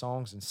just write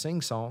songs and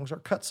sing songs or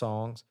cut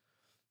songs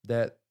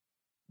that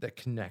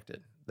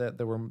connected, that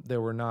they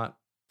were not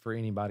for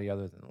anybody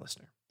other than the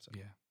listener. So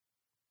Yeah.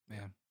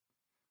 Man.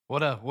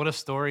 What a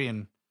story,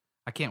 and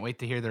I can't wait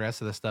to hear the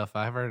rest of the stuff.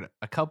 I've heard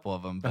a couple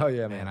of them. But Oh,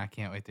 yeah, man, man. I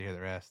can't wait to hear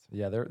the rest.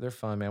 yeah, they're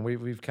fun, man.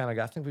 We've kind of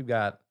got, I think we've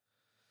got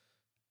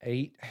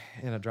 8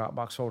 in a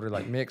Dropbox folder,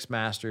 like mixed,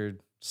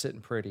 mastered,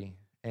 sitting pretty.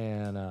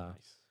 And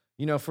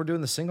if we're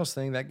doing the singles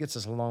thing, that gets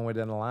us a long way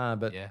down the line.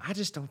 But Yeah. I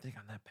just don't think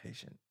I'm that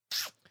patient.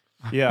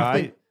 Yeah,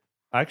 I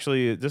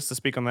actually, just to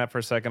speak on that for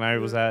a second, I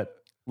was at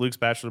Luke's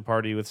bachelor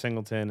party with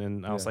Singleton,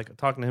 and I was Yeah. like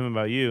talking to him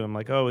about you. I'm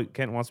like, oh,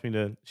 Kenton wants me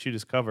to shoot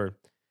his cover,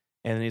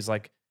 and he's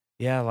like,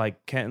 yeah,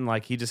 like Kenton,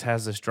 like he just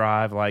has this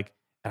drive, like,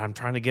 and I'm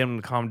trying to get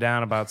him to calm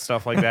down about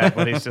stuff like that,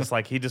 but he's just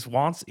like he just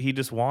wants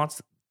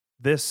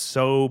this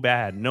so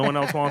bad. No one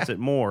else wants it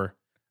more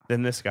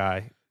than this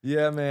guy.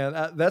 Yeah, man.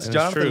 That's And it's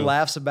Jonathan true.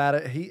 laughs about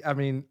it. He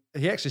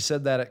actually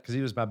said that because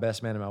he was my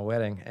best man at my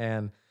wedding,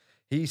 and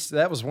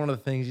that was one of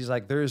the things. He's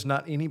like, there is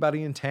not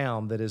anybody in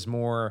town that is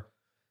more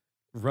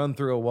run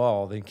through a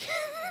wall than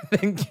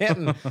than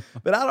Kenton.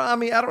 But I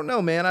don't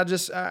know, man.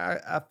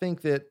 I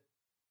think that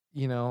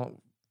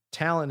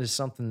talent is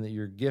something that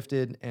you're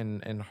gifted,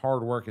 and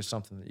hard work is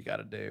something that you got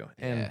to do.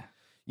 And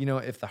Yeah.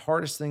 if the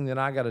hardest thing that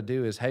I got to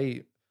do is,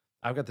 hey,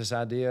 I've got this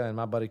idea, and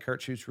my buddy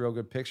Kurt shoots real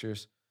good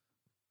pictures.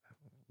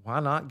 Why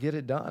not get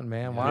it done,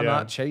 man? Why Yeah.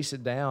 not chase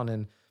it down?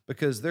 And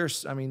because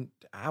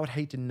I would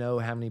hate to know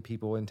how many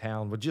people in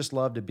town would just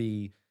love to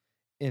be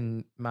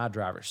in my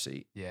driver's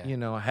seat. Yeah. You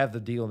know, I have the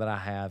deal that I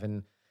have,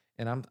 and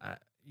I'm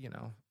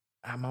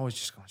always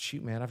just going,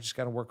 shoot, man, I've just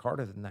got to work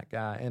harder than that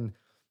guy. And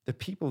the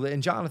people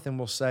and Jonathan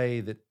will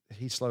say that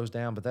he slows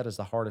down, but that is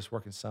the hardest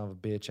working son of a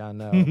bitch I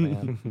know,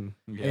 man.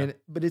 Yeah.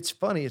 But it's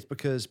funny. It's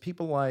because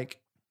people like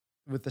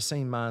with the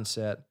same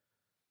mindset,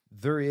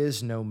 there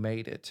is no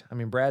made it. I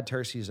mean, Brad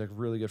Tersey is a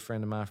really good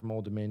friend of mine from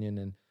Old Dominion,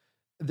 and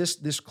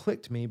this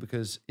clicked me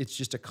because it's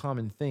just a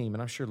common theme,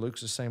 and I'm sure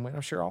Luke's the same way. And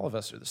I'm sure all of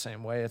us are the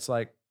same way. It's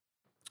like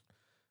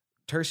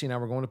Tersey and I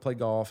were going to play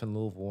golf in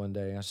Louisville one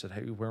day, and I said,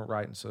 "Hey, we weren't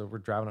right," and so we're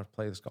driving up to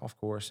play this golf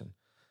course, and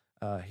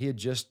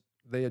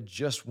they had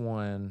just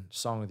won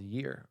Song of the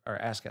Year or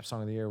ASCAP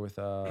Song of the Year with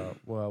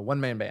One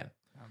Man Band.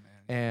 Oh,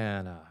 man.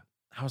 And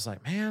I was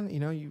like, man, you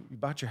know, you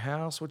bought your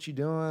house, what you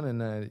doing?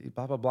 And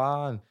blah, blah,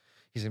 blah. And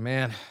he's like,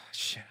 man,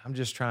 shit, I'm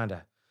just trying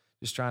to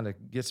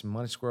get some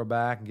money squirrel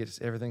back and get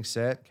everything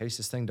set in case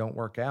this thing don't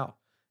work out.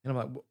 And I'm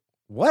like,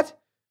 what?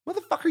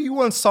 Motherfucker, you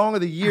won Song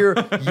of the Year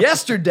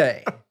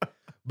yesterday.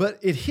 But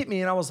it hit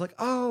me and I was like,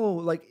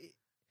 oh, like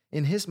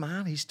in his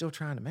mind, he's still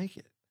trying to make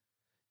it.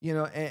 You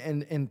know,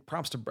 and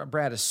props to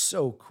Brad is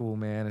so cool,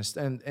 man.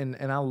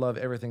 And I love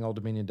everything Old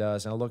Dominion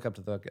does. And I look up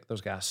to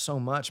those guys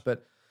so much.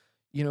 But,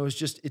 you know, it's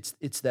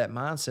that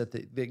mindset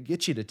that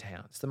gets you to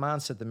town. It's the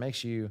mindset that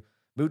makes you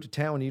move to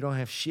town when you don't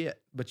have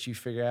shit, but you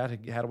figure out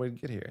how to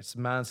get here. It's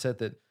the mindset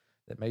that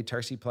made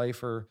Tersey play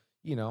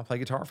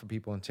guitar for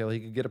people until he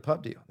could get a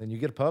pub deal. Then you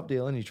get a pub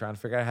deal and you try to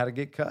figure out how to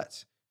get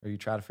cuts, or you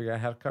try to figure out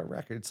how to cut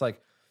records. It's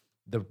like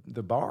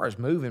the bar is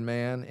moving,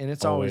 man, and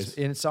it's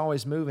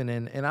always moving.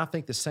 And I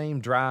think the same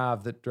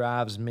drive that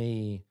drives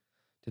me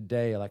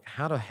today, like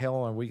how the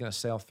hell are we going to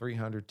sell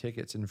 300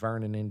 tickets in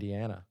Vernon,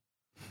 Indiana?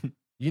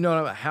 You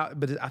know what I mean?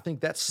 But I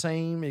think that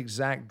same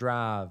exact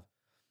drive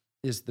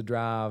is the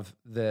drive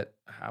that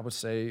I would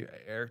say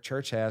Eric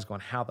Church has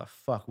going, how the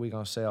fuck are we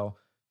going to sell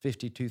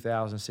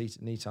 52,000 seats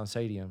at Nissan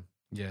Stadium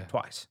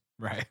twice?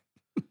 Right.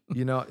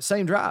 You know,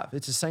 same drive.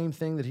 It's the same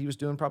thing that he was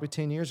doing probably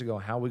 10 years ago.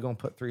 How are we going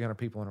to put 300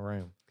 people in a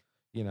room?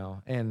 You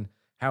know, and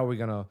how are we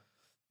going to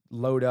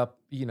load up,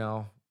 you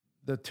know,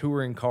 the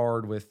touring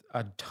card with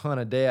a ton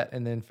of debt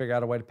and then figure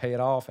out a way to pay it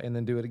off and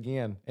then do it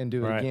again and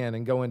do it again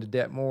and go into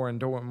debt more and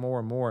do it more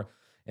and more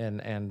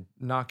and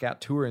knock out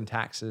touring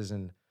taxes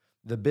and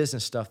the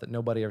business stuff that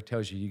nobody ever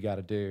tells you got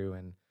to do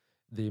and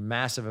the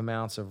massive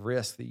amounts of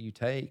risk that you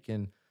take.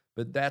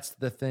 But that's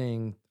the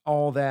thing,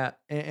 all that.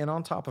 And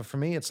on top of, for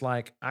me, it's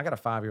like, I got a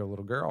 5-year-old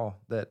little girl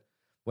that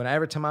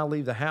every time I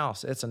leave the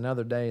house, it's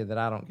another day that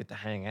I don't get to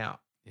hang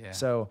out. Yeah.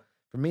 So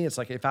for me, it's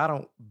like, if I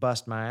don't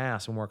bust my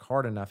ass and work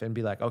hard enough and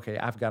be like, okay,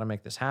 I've got to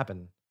make this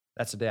happen,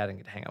 that's the day I didn't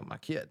get to hang out with my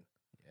kid.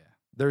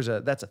 Yeah.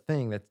 That's a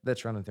thing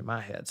that's running through my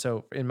head.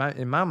 So in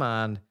my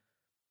mind,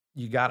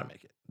 you got to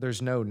make it.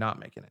 There's no not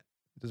making it.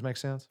 Does it make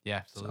sense? Yeah,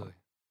 absolutely.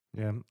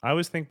 So, Yeah. I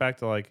always think back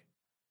to like,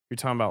 you're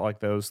talking about like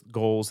those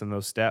goals and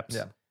those steps.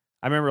 Yeah.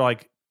 I remember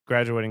like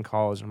graduating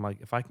college. I'm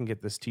like, if I can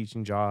get this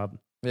teaching job,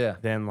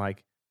 then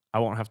like I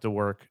won't have to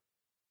work,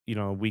 you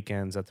know,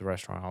 weekends at the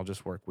restaurant. I'll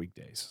just work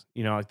weekdays.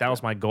 You know, like that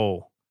was my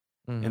goal.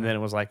 Mm-hmm. And then it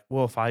was like,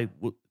 well, if I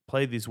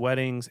play these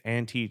weddings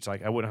and teach,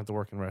 like I wouldn't have to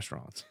work in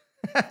restaurants.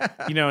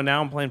 You know, now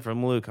I'm playing for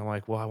Luke. I'm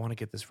like, well, I want to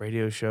get this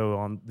radio show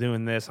on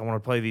doing this. I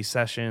want to play these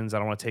sessions. I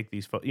don't want to take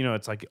these, you know,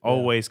 it's like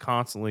always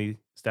constantly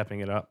stepping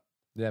it up.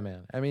 Yeah,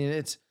 man. I mean,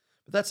 but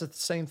that's the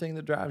same thing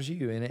that drives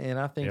you. And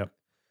I think,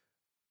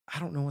 I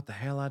don't know what the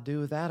hell I'd do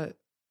without it.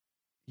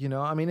 You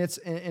know, I mean, it's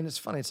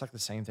funny. It's like the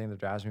same thing that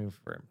drives me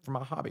for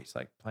my hobbies,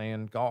 like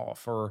playing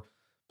golf or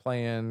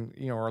playing,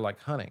 you know, or like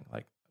hunting.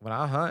 Like when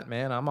I hunt,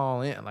 man, I'm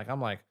all in. Like,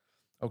 I'm like,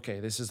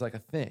 okay, this is like a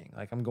thing.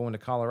 Like I'm going to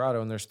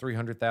Colorado and there's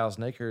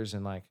 300,000 acres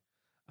and like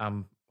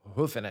I'm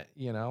hoofing it,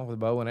 you know, with a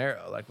bow and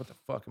arrow. Like, what the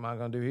fuck am I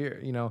going to do here?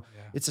 You know,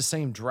 it's the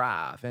same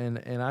drive.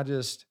 And I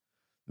just,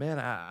 man,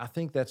 I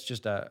think that's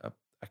just a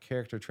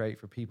character trait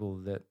for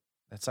people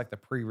that's like the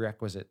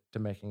prerequisite to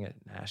making it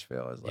in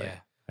Nashville is like,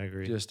 I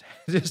agree. Just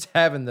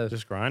having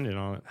just grinding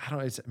on it. I don't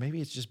know. Maybe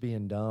it's just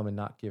being dumb and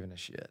not giving a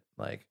shit.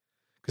 Like,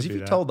 because if be you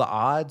that. told the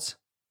odds,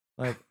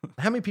 like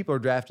how many people are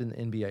drafted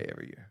in the NBA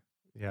every year?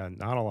 Yeah,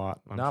 not a lot.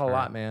 Not a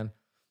lot, man.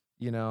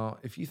 You know,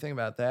 if you think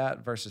about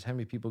that versus how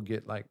many people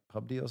get like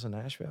pub deals in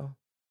Nashville,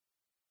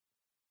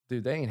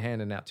 dude, they ain't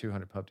handing out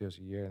 200 pub deals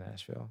a year in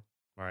Nashville.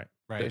 Right.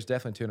 There's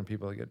definitely 200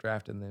 people that get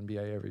drafted in the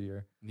NBA every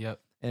year. Yep.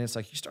 And it's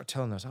like you start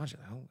telling those odds,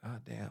 you're like, oh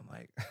god damn,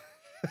 like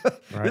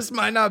this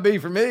might not be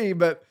for me,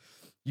 but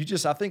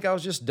I think I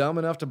was just dumb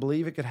enough to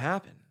believe it could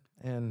happen,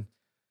 and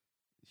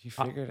you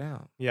figure it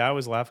out. Yeah, I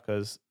always laugh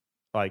because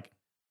like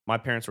my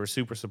parents were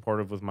super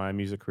supportive with my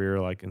music career,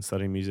 like in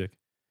studying music.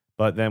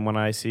 But then when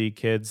I see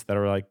kids that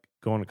are like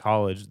going to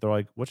college, they're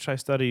like, "What should I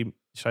study?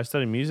 Should I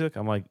study music?"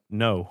 I'm like,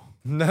 "No,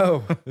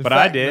 no." But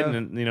I did,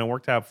 and you know,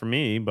 worked out for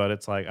me. But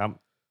it's like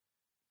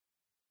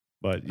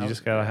But you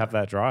just gotta have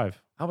that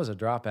drive. I was a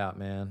dropout,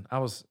 man.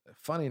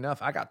 Funny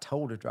enough, I got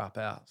told to drop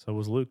out. So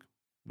was Luke,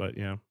 but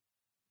yeah,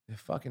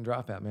 fucking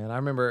dropout, man. I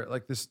remember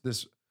like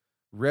this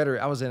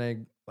rhetoric. I was in a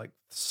like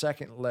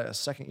second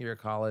year of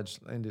college.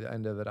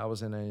 End of it, I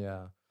was in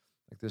a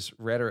like this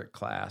rhetoric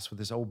class with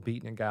this old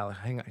beatnik guy.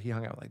 Like he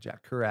hung out with like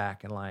Jack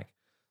Kerouac, and like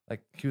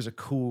he was a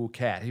cool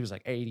cat. He was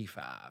like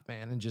 85,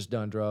 man, and just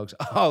done drugs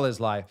all his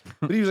life.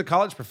 But he was a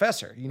college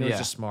professor. You know, he's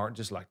just smart,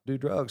 just like to do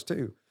drugs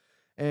too.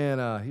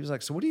 And he was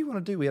like, "So what do you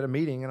want to do?" We had a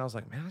meeting, and I was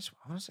like, "Man,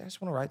 honestly, I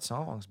just want to write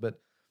songs, but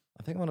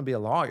I think I want to be a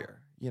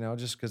lawyer, you know,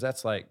 just because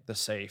that's like the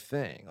safe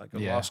thing. Like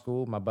law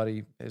school, my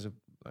buddy is an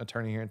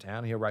attorney here in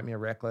town. He'll write me a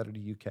rec letter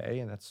to UK,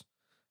 and that's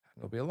I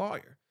can go be a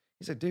lawyer."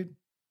 He said, "Dude,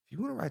 if you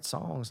want to write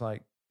songs,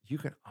 like you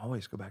can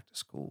always go back to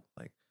school,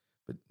 like,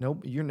 but no,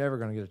 you're never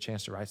going to get a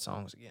chance to write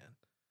songs again."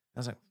 I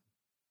was like,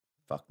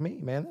 "Fuck me,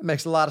 man. That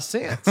makes a lot of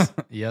sense."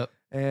 Yep.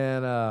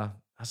 And I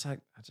was like,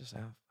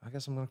 I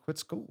guess I'm going to quit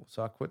school.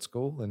 So I quit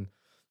school, and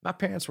my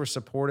parents were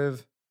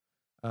supportive.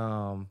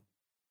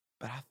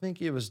 But I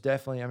think it was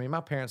definitely, I mean,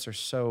 my parents are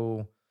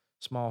so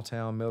small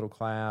town, middle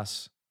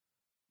class,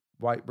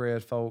 white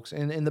bread folks,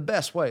 and in the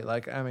best way.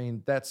 Like, I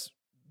mean, that's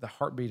the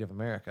heartbeat of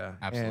America.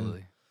 Absolutely.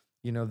 And,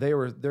 you know,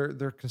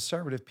 they're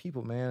conservative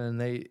people, man.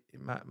 And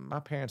my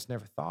parents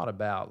never thought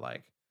about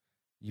like,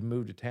 you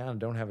move to town and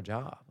don't have a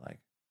job. Like,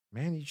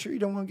 man, you sure you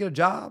don't want to get a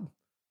job?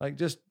 Like,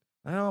 just,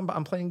 I know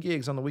I'm playing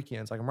gigs on the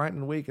weekends. Like, I'm writing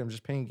in the week, I'm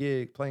just playing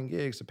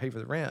gigs to pay for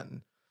the rent.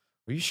 And,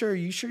 are you sure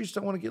you just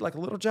don't want to get like a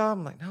little job?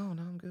 I'm like, no,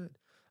 I'm good.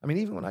 I mean,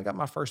 even when I got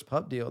my first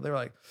pub deal, they were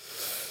like,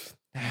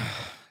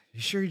 "You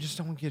sure you just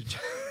don't want to get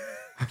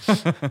a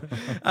job?"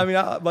 I mean,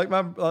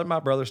 my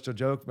brother still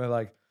joke, but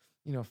like,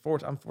 you know,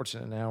 I'm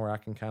fortunate now where I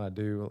can kind of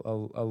do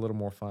a little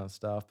more fun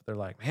stuff. But they're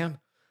like, "Man,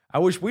 I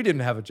wish we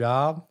didn't have a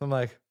job." I'm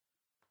like,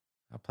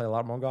 I play a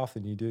lot more golf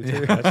than you do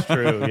too. That's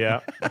true. Yeah.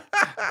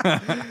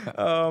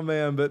 Oh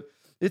man, but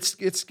it's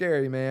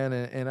scary, man,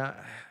 and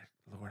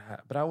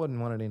but I wouldn't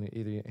want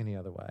it any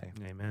other way.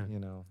 Amen. You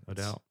know, No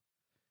doubt.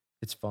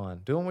 It's fun.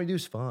 Doing what we do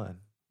is fun.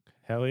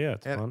 Hell yeah,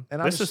 it's fun.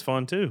 And this is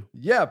fun too.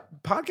 Yeah,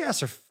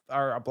 podcasts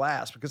are a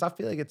blast because I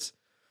feel like it's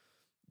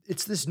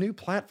this new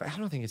platform. I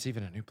don't think it's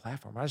even a new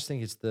platform. I just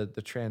think it's the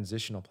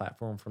transitional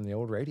platform from the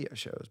old radio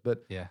shows.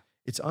 But Yeah.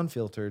 it's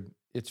unfiltered.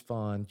 It's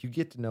fun. You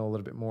get to know a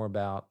little bit more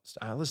about.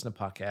 I listen to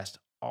podcasts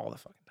all the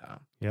fucking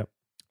time. Yep.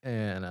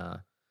 And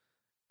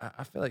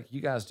I feel like you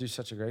guys do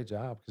such a great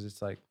job because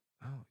it's like,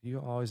 oh, you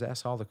always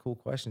ask all the cool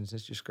questions.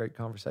 It's just great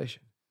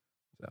conversation.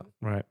 So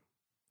Right.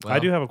 Well, I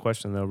do have a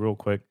question though, real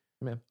quick.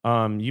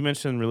 Man. You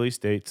mentioned release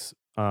dates.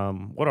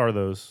 What are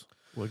those?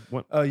 Like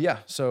what? Yeah.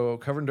 So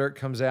Covered in Dirt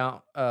comes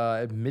out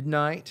at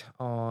midnight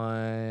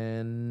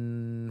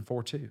on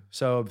 4/2.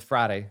 So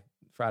Friday,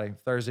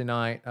 Thursday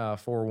night,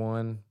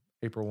 4/1,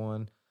 April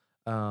 1.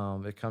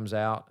 It comes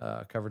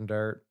out, Covered in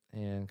Dirt,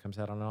 and comes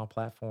out on all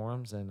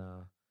platforms. And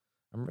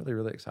I'm really,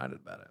 really excited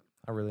about it.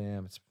 I really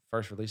am. It's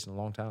first release in a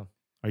long time.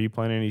 Are you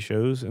planning any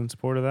shows in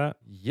support of that?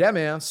 Yeah,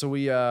 man. So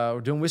we're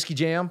doing Whiskey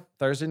Jam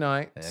Thursday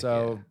night. Heck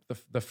so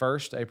the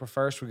 1st, April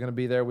 1st, we're gonna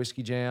be there.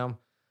 Whiskey Jam.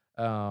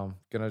 Gonna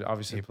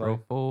obviously April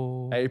play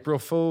Fool. April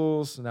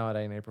Fools. No, it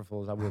ain't April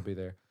Fools. I will be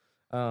there.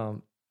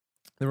 Then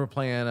we're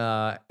playing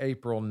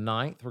April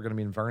 9th. We're gonna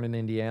be in Vernon,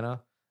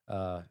 Indiana.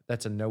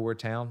 That's a nowhere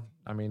town.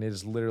 I mean, it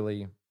is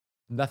literally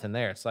nothing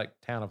there. It's like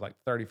a town of like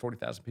 30,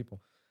 40,000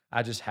 people.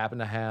 I just happen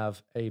to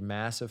have a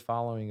massive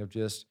following of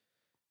just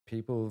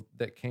people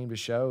that came to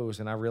shows,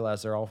 and I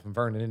realized they're all from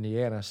Vernon,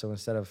 Indiana. So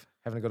instead of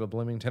having to go to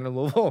Bloomington or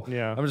Louisville,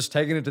 Yeah. I'm just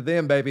taking it to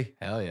them, baby.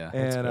 Hell yeah.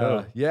 And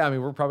go. yeah, I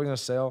mean, we're probably going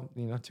to sell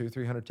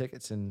 200-300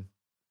 tickets in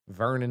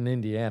Vernon,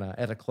 Indiana,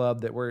 at a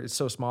club that it's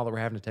so small that we're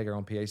having to take our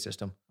own PA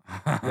system.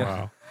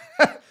 Wow.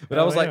 But I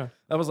Hell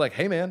was like,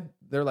 hey man,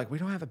 they're like, we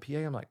don't have a PA.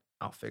 I'm like,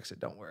 I'll fix it.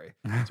 Don't worry.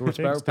 So we're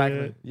Fixed packing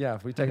it. it. Yeah,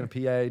 if we taking a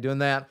PA, doing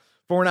that.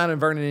 4-9 in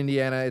Vernon,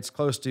 Indiana. It's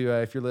close to,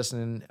 if you're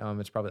listening,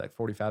 it's probably like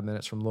 45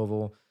 minutes from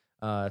Louisville.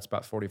 It's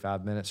about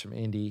 45 minutes from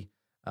Indy.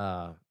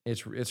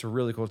 It's a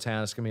really cool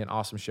town. It's gonna be an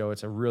awesome show.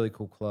 It's a really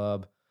cool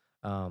club.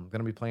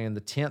 Gonna be playing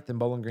the 10th in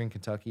Bowling Green,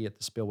 Kentucky, at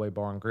the Spillway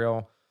Bar and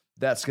Grill.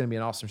 That's gonna be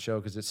an awesome show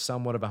because it's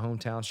somewhat of a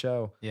hometown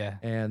show. Yeah.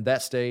 And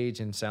that stage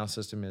and sound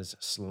system is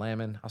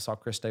slamming. I saw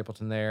Chris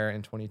Stapleton there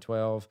in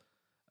 2012.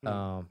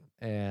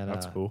 And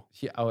That's cool.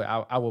 Yeah,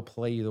 I will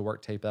play you the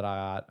work tape that I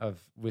got of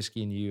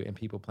Whiskey and You and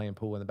people playing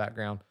pool in the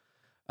background.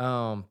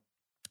 And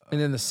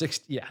then the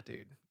 6th, yeah,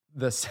 dude.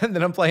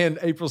 Then I'm playing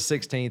April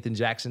 16th in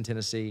Jackson,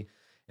 Tennessee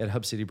at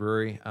Hub City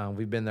Brewery.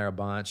 We've been there a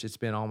bunch. It's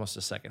been almost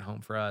a second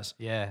home for us.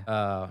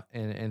 Yeah.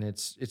 And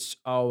it's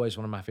always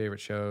one of my favorite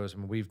shows. I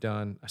mean, we've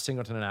done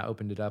Singleton and I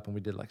opened it up and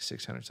we did like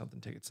 600 something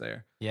tickets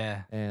there.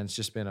 Yeah. And it's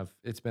just been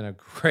a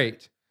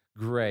great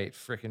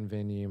freaking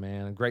venue,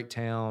 man. A great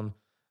town.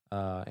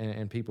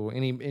 And people,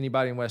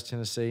 anybody in West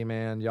Tennessee,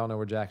 man, y'all know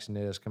where Jackson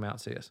is. Come out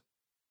and see us.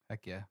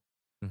 Heck yeah.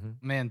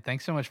 Mm-hmm. Man,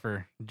 thanks so much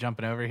for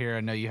jumping over here.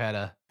 I know you had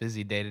a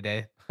busy day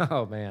today.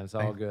 Oh man, it's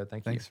all good.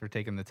 Thanks for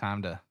taking the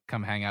time to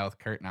come hang out with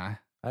Kurt and I.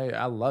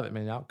 I love it,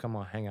 man. Y'all come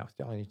on, hang out with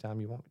y'all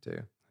anytime you want me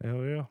to.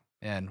 Hell yeah.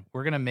 And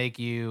we're going to make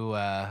you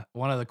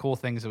one of the cool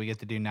things that we get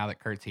to do now that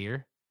Kurt's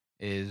here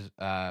is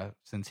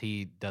since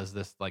he does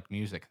this like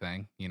music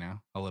thing,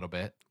 a little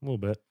bit. A little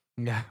bit.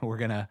 Yeah, we're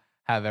going to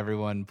have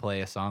everyone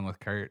play a song with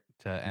Kurt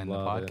to end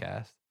Love the it.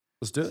 podcast.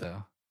 Let's do it.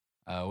 So,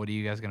 what are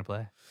you guys going to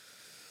play?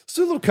 Let's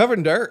do a little Covered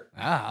in Dirt.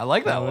 Ah, I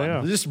like that Oh, one.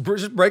 yeah. Just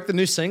break the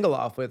new single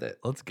off with it.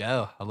 Let's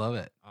go. I love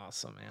it.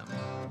 Awesome, man.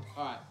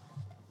 All right,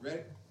 ready?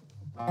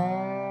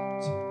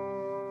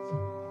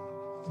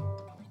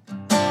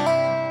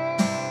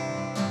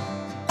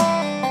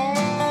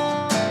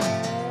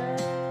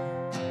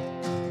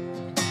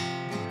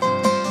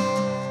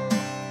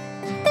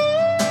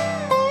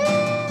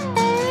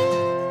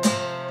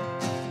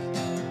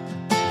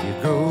 You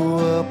grow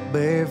up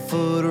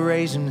barefoot,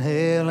 raising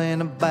hell in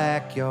the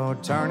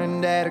backyard,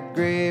 turning dad a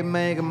grave,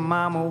 making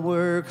mama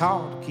work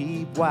hard to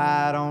keep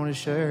white on his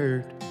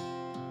shirt.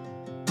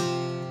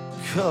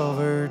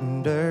 Covered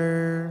in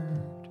dirt.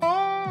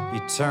 You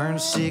turn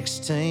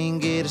 16,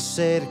 get a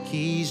set of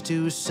keys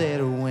to a set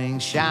of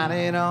wings, shine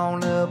it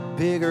on up,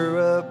 pick her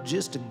up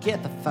just to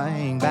get the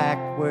thing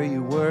back where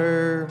you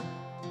were.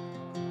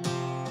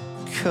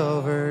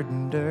 Covered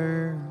in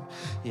dirt.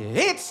 Yeah,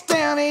 it's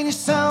down in your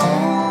soul,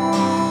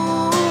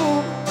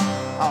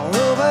 all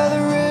over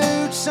the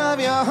roots of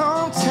your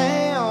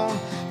hometown,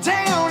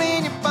 down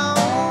in your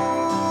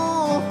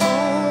bones,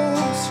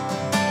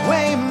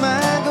 where your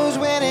mind goes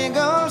when it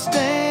goes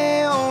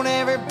down.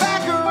 Every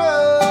back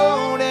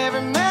road,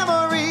 every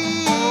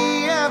memory,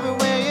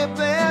 everywhere you've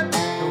been,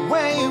 the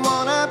way you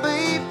wanna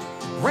be.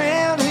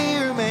 Round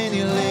here, man,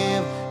 you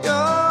live your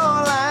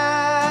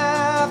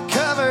life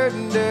covered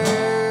in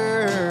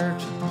dirt.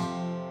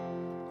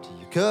 Till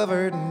you're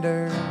covered in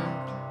dirt.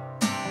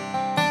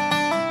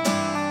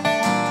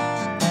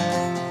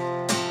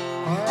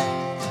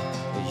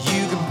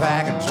 You can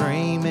pack a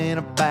dream in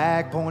a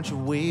bag, point your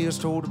wheels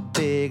toward the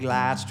big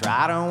lights,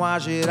 try to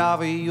wash it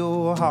off of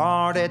your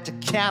heart at the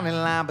county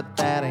line, but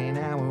that ain't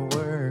how it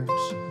works,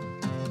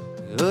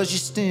 'cause you're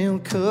still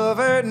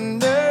covered in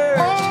dirt.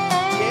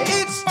 Yeah,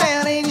 it's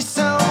down in your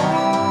soul,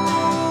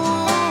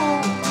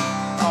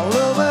 all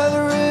over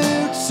the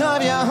roots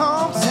of your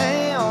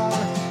hometown,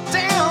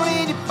 down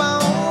in your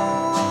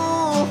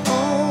bones,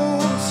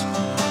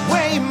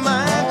 where your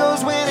mind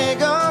goes when it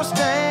goes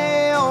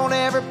down.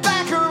 Every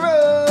back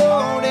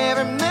road,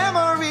 every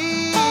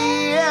memory,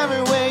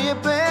 everywhere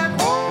you've been,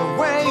 the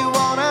way you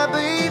wanna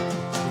be.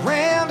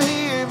 Round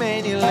here,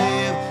 man, you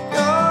live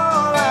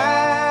your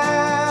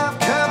life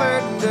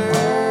covered in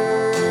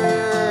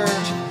dirt.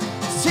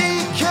 See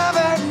you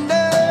covered in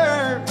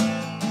dirt.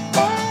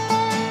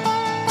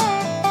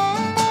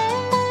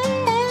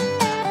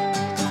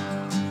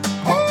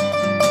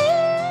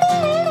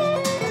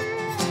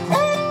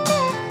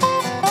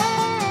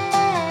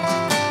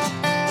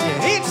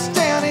 Yeah, it's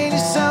down in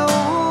your soul,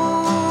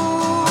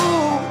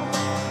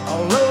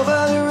 all over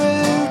the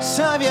roots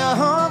of your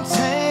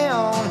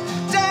hometown,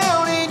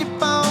 down in your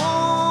bones,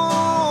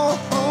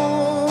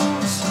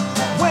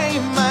 where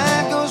your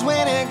mind goes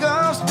when it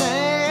goes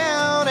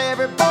down.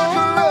 Every back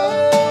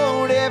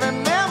road, every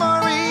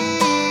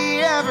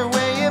memory,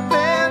 everywhere you've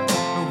been,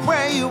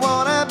 where you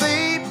wanna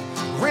be.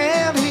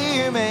 Round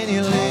here, man,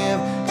 you live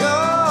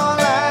your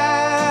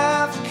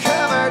life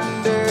covered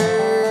in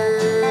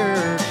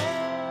dirt.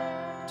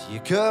 Till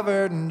you're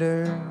covered in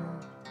dirt.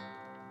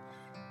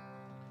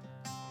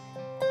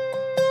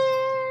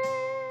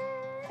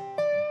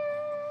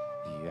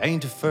 You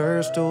ain't the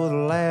first or the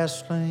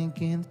last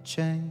link in the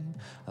chain.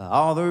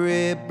 All the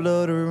red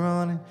blood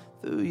running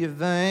through your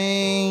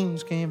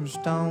veins came from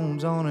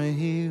stones on a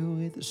hill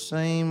with the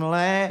same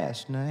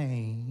last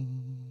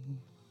name.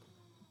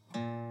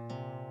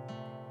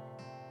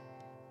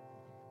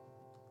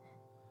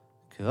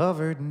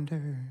 Covered in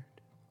dirt.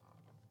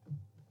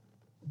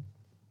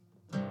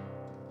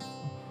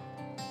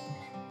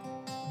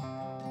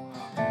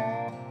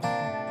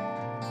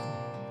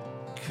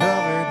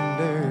 Covered in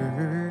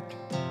dirt.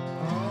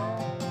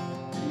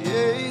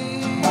 Yeah.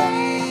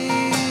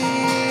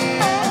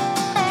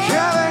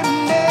 Covered in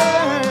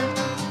dirt.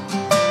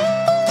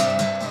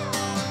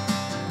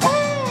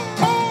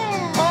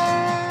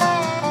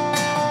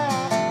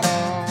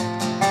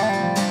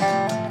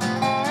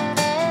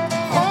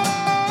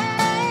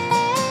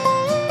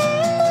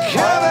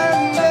 Covered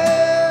in dirt.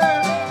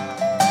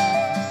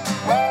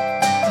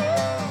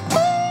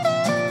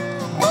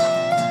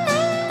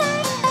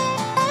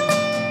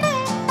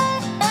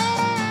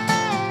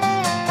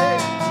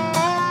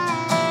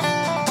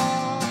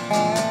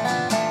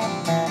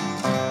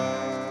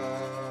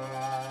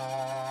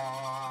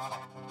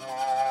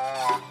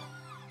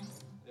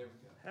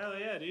 Hell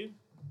yeah, dude.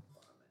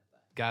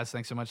 Guys,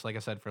 thanks so much, like I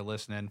said, for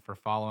listening, for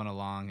following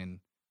along and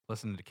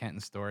listening to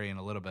Kenton's story and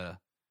a little bit of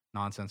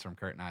nonsense from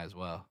Kurt and I as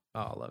well.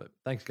 Oh, I love it.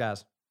 Thanks,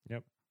 guys.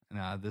 Yep.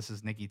 And this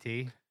is Nikki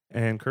T.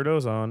 And Kurt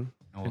Ozon.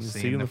 And we'll And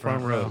see you in the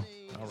front row.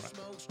 All right.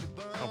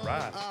 All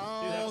right.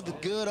 All the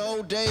good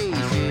old days,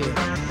 yeah.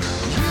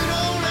 You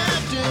don't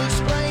have to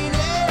explain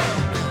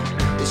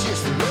it. It's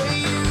just the way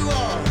you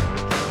are.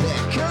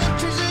 That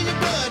country's in your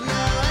blood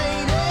now,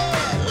 ain't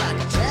it? Like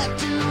a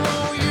tattoo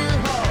on your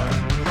heart.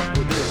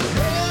 Well, there's a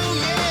hell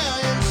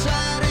yeah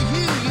inside of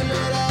you. You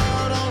let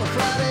out on a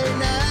Friday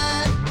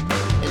night.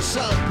 And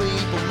some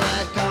people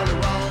might call it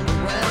wrong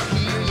around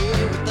here.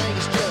 Yeah, everything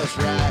is just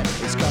right.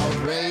 It's called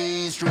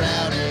raised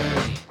rowdy.